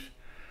 things.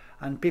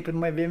 And people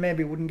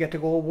maybe wouldn't get to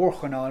go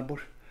work and all, but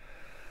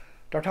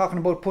they're talking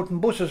about putting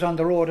buses on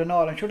the road and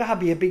all, and sure, that'd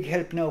be a big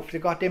help now if they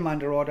got them on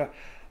the road.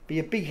 Be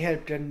a big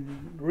help.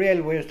 And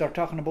railways, they're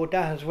talking about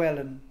that as well,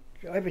 and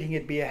everything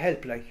would be a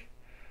help. Like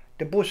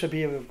the bus would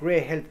be a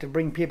great help to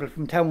bring people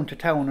from town to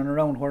town and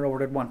around wherever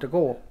they'd want to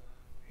go.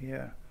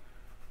 Yeah.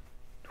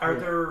 Are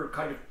there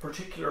kind of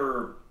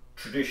particular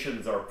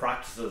traditions or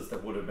practices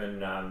that would have been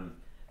done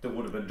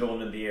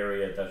in the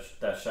area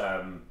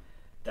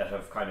that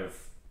have kind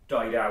of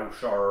died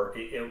out, or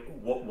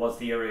what was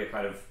the area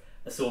kind of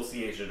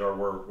associated, or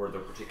were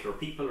there particular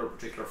people or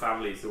particular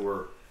families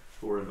who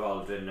were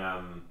involved in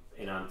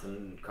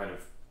anything kind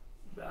of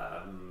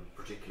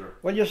particular?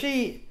 Well, you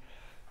see,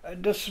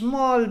 the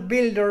small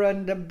builder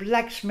and the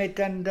blacksmith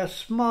and the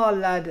small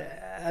lad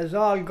has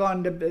all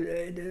gone.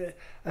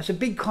 It's a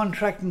big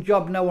contracting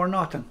job now or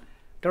nothing.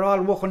 They're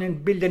all working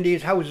in building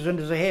these houses, and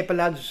there's a heap of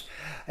lads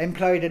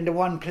employed in the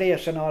one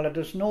place and all.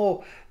 There's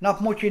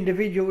not much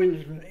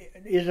individualism.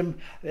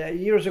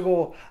 Years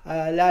ago,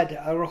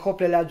 a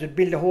couple of lads would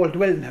build a whole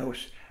dwelling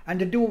house,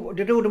 and they do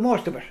the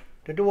most of it.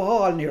 They do it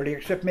all nearly,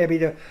 except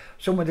maybe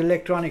some of the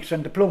electronics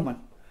and the plumbing.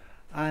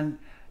 And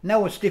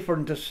now it's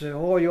different. There's a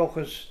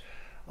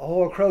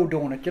whole crowd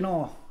doing it, you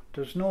know.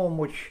 There's no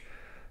much.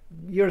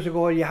 Years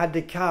ago, you had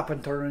the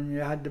carpenter and you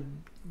had the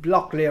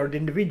block layer, the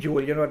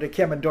individual, you know, they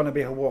came and done a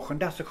bit of work, and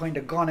that's the kind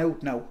of gone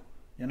out now,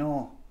 you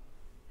know.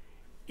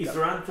 Is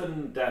there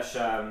anything that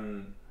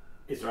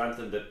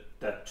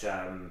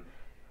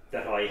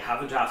that I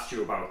haven't asked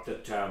you about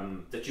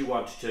that you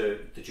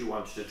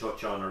wanted to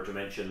touch on or to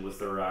mention? Was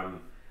there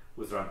anything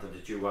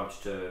that you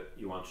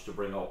wanted to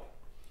bring up?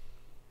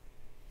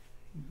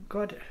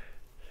 God,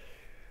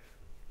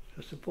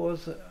 I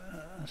suppose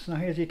it's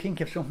not easy to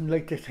think of something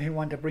like this I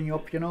want to bring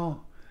up, you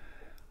know.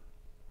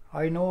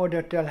 I know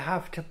that they'll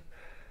have to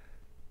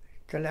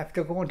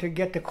go to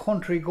get the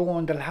country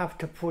going. They'll have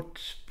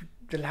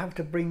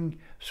to bring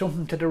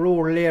something to the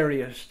rural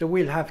areas. They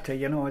will have to,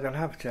 you know. They'll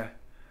have to.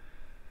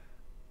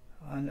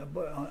 And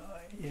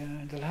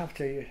yeah, they'll have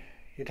to.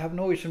 You'd have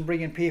no use in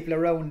bringing people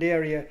around the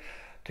area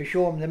to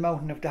show them the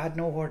mountain if they had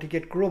nowhere to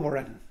get grubber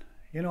in.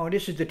 You know,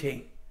 this is the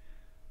thing.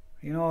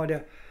 You know,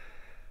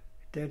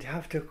 they'd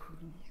have to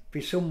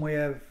be some way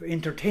of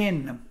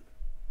entertaining them,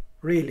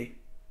 really.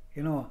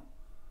 You know,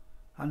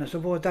 and I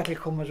suppose that'll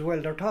come as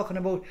well. They're talking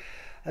about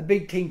a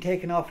big thing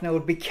taking off now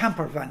would be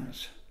camper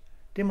vans.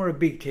 Them are a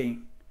big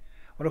thing.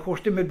 Well, of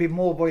course, them would be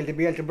mobile to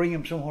be able to bring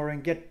them somewhere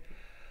and get.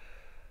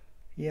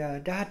 Yeah,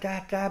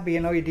 that'd be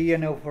an idea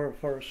now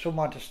for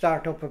someone to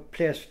start up a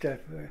place to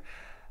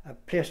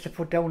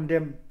put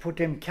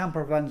them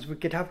camper vans. We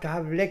could have to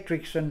have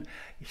electrics and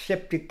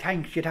septic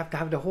tanks. You'd have to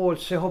have the whole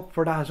set up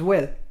for that as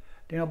well.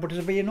 You know, but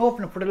there'd be an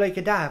opening for the like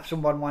of that if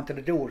someone wanted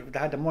to do it, if they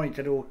had the money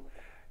to do it.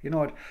 You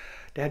know,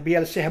 they'd be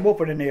able to set him up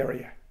in an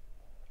area,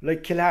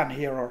 like Killarn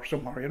here or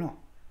somewhere, you know.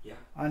 Yeah.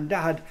 And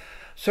that'd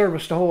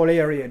service the whole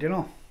area, you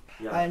know.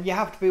 Yeah. And you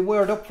have to be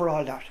wired up for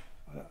all that.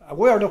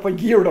 Wired up and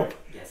geared up.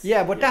 Yes.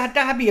 Yeah, but yes.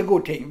 that'd be a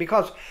good thing,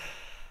 because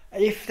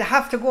if they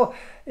have to go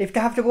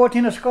to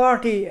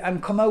Enniscorthy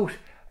and come out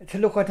to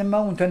look at the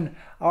mountain,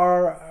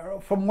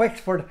 or from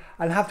Wexford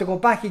and have to go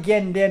back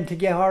again then to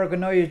get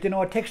organised, you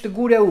know, it takes the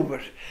good out of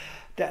it.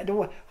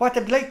 What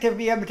they'd like to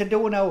be able to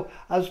do now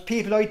as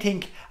people, I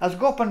think, is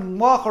go up and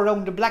walk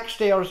around the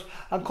Blackstairs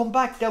and come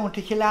back down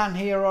to Killarn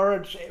here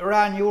or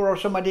Ranure or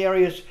some of the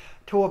areas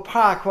to a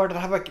park where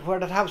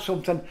they'd have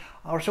something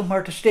or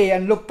somewhere to stay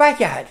and look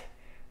back at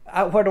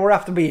where they were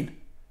after being.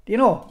 Do you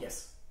know?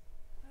 Yes.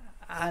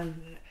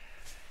 And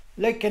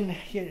I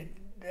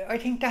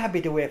think that'd be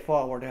the way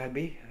forward. I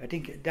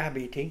think that'd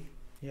be a thing.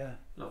 Yeah.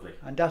 Lovely.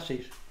 And that's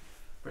it.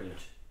 Brilliant.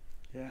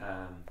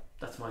 Yeah.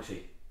 That's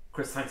mighty.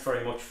 Chris, thanks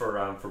very much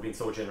for being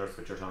so generous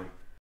with your time.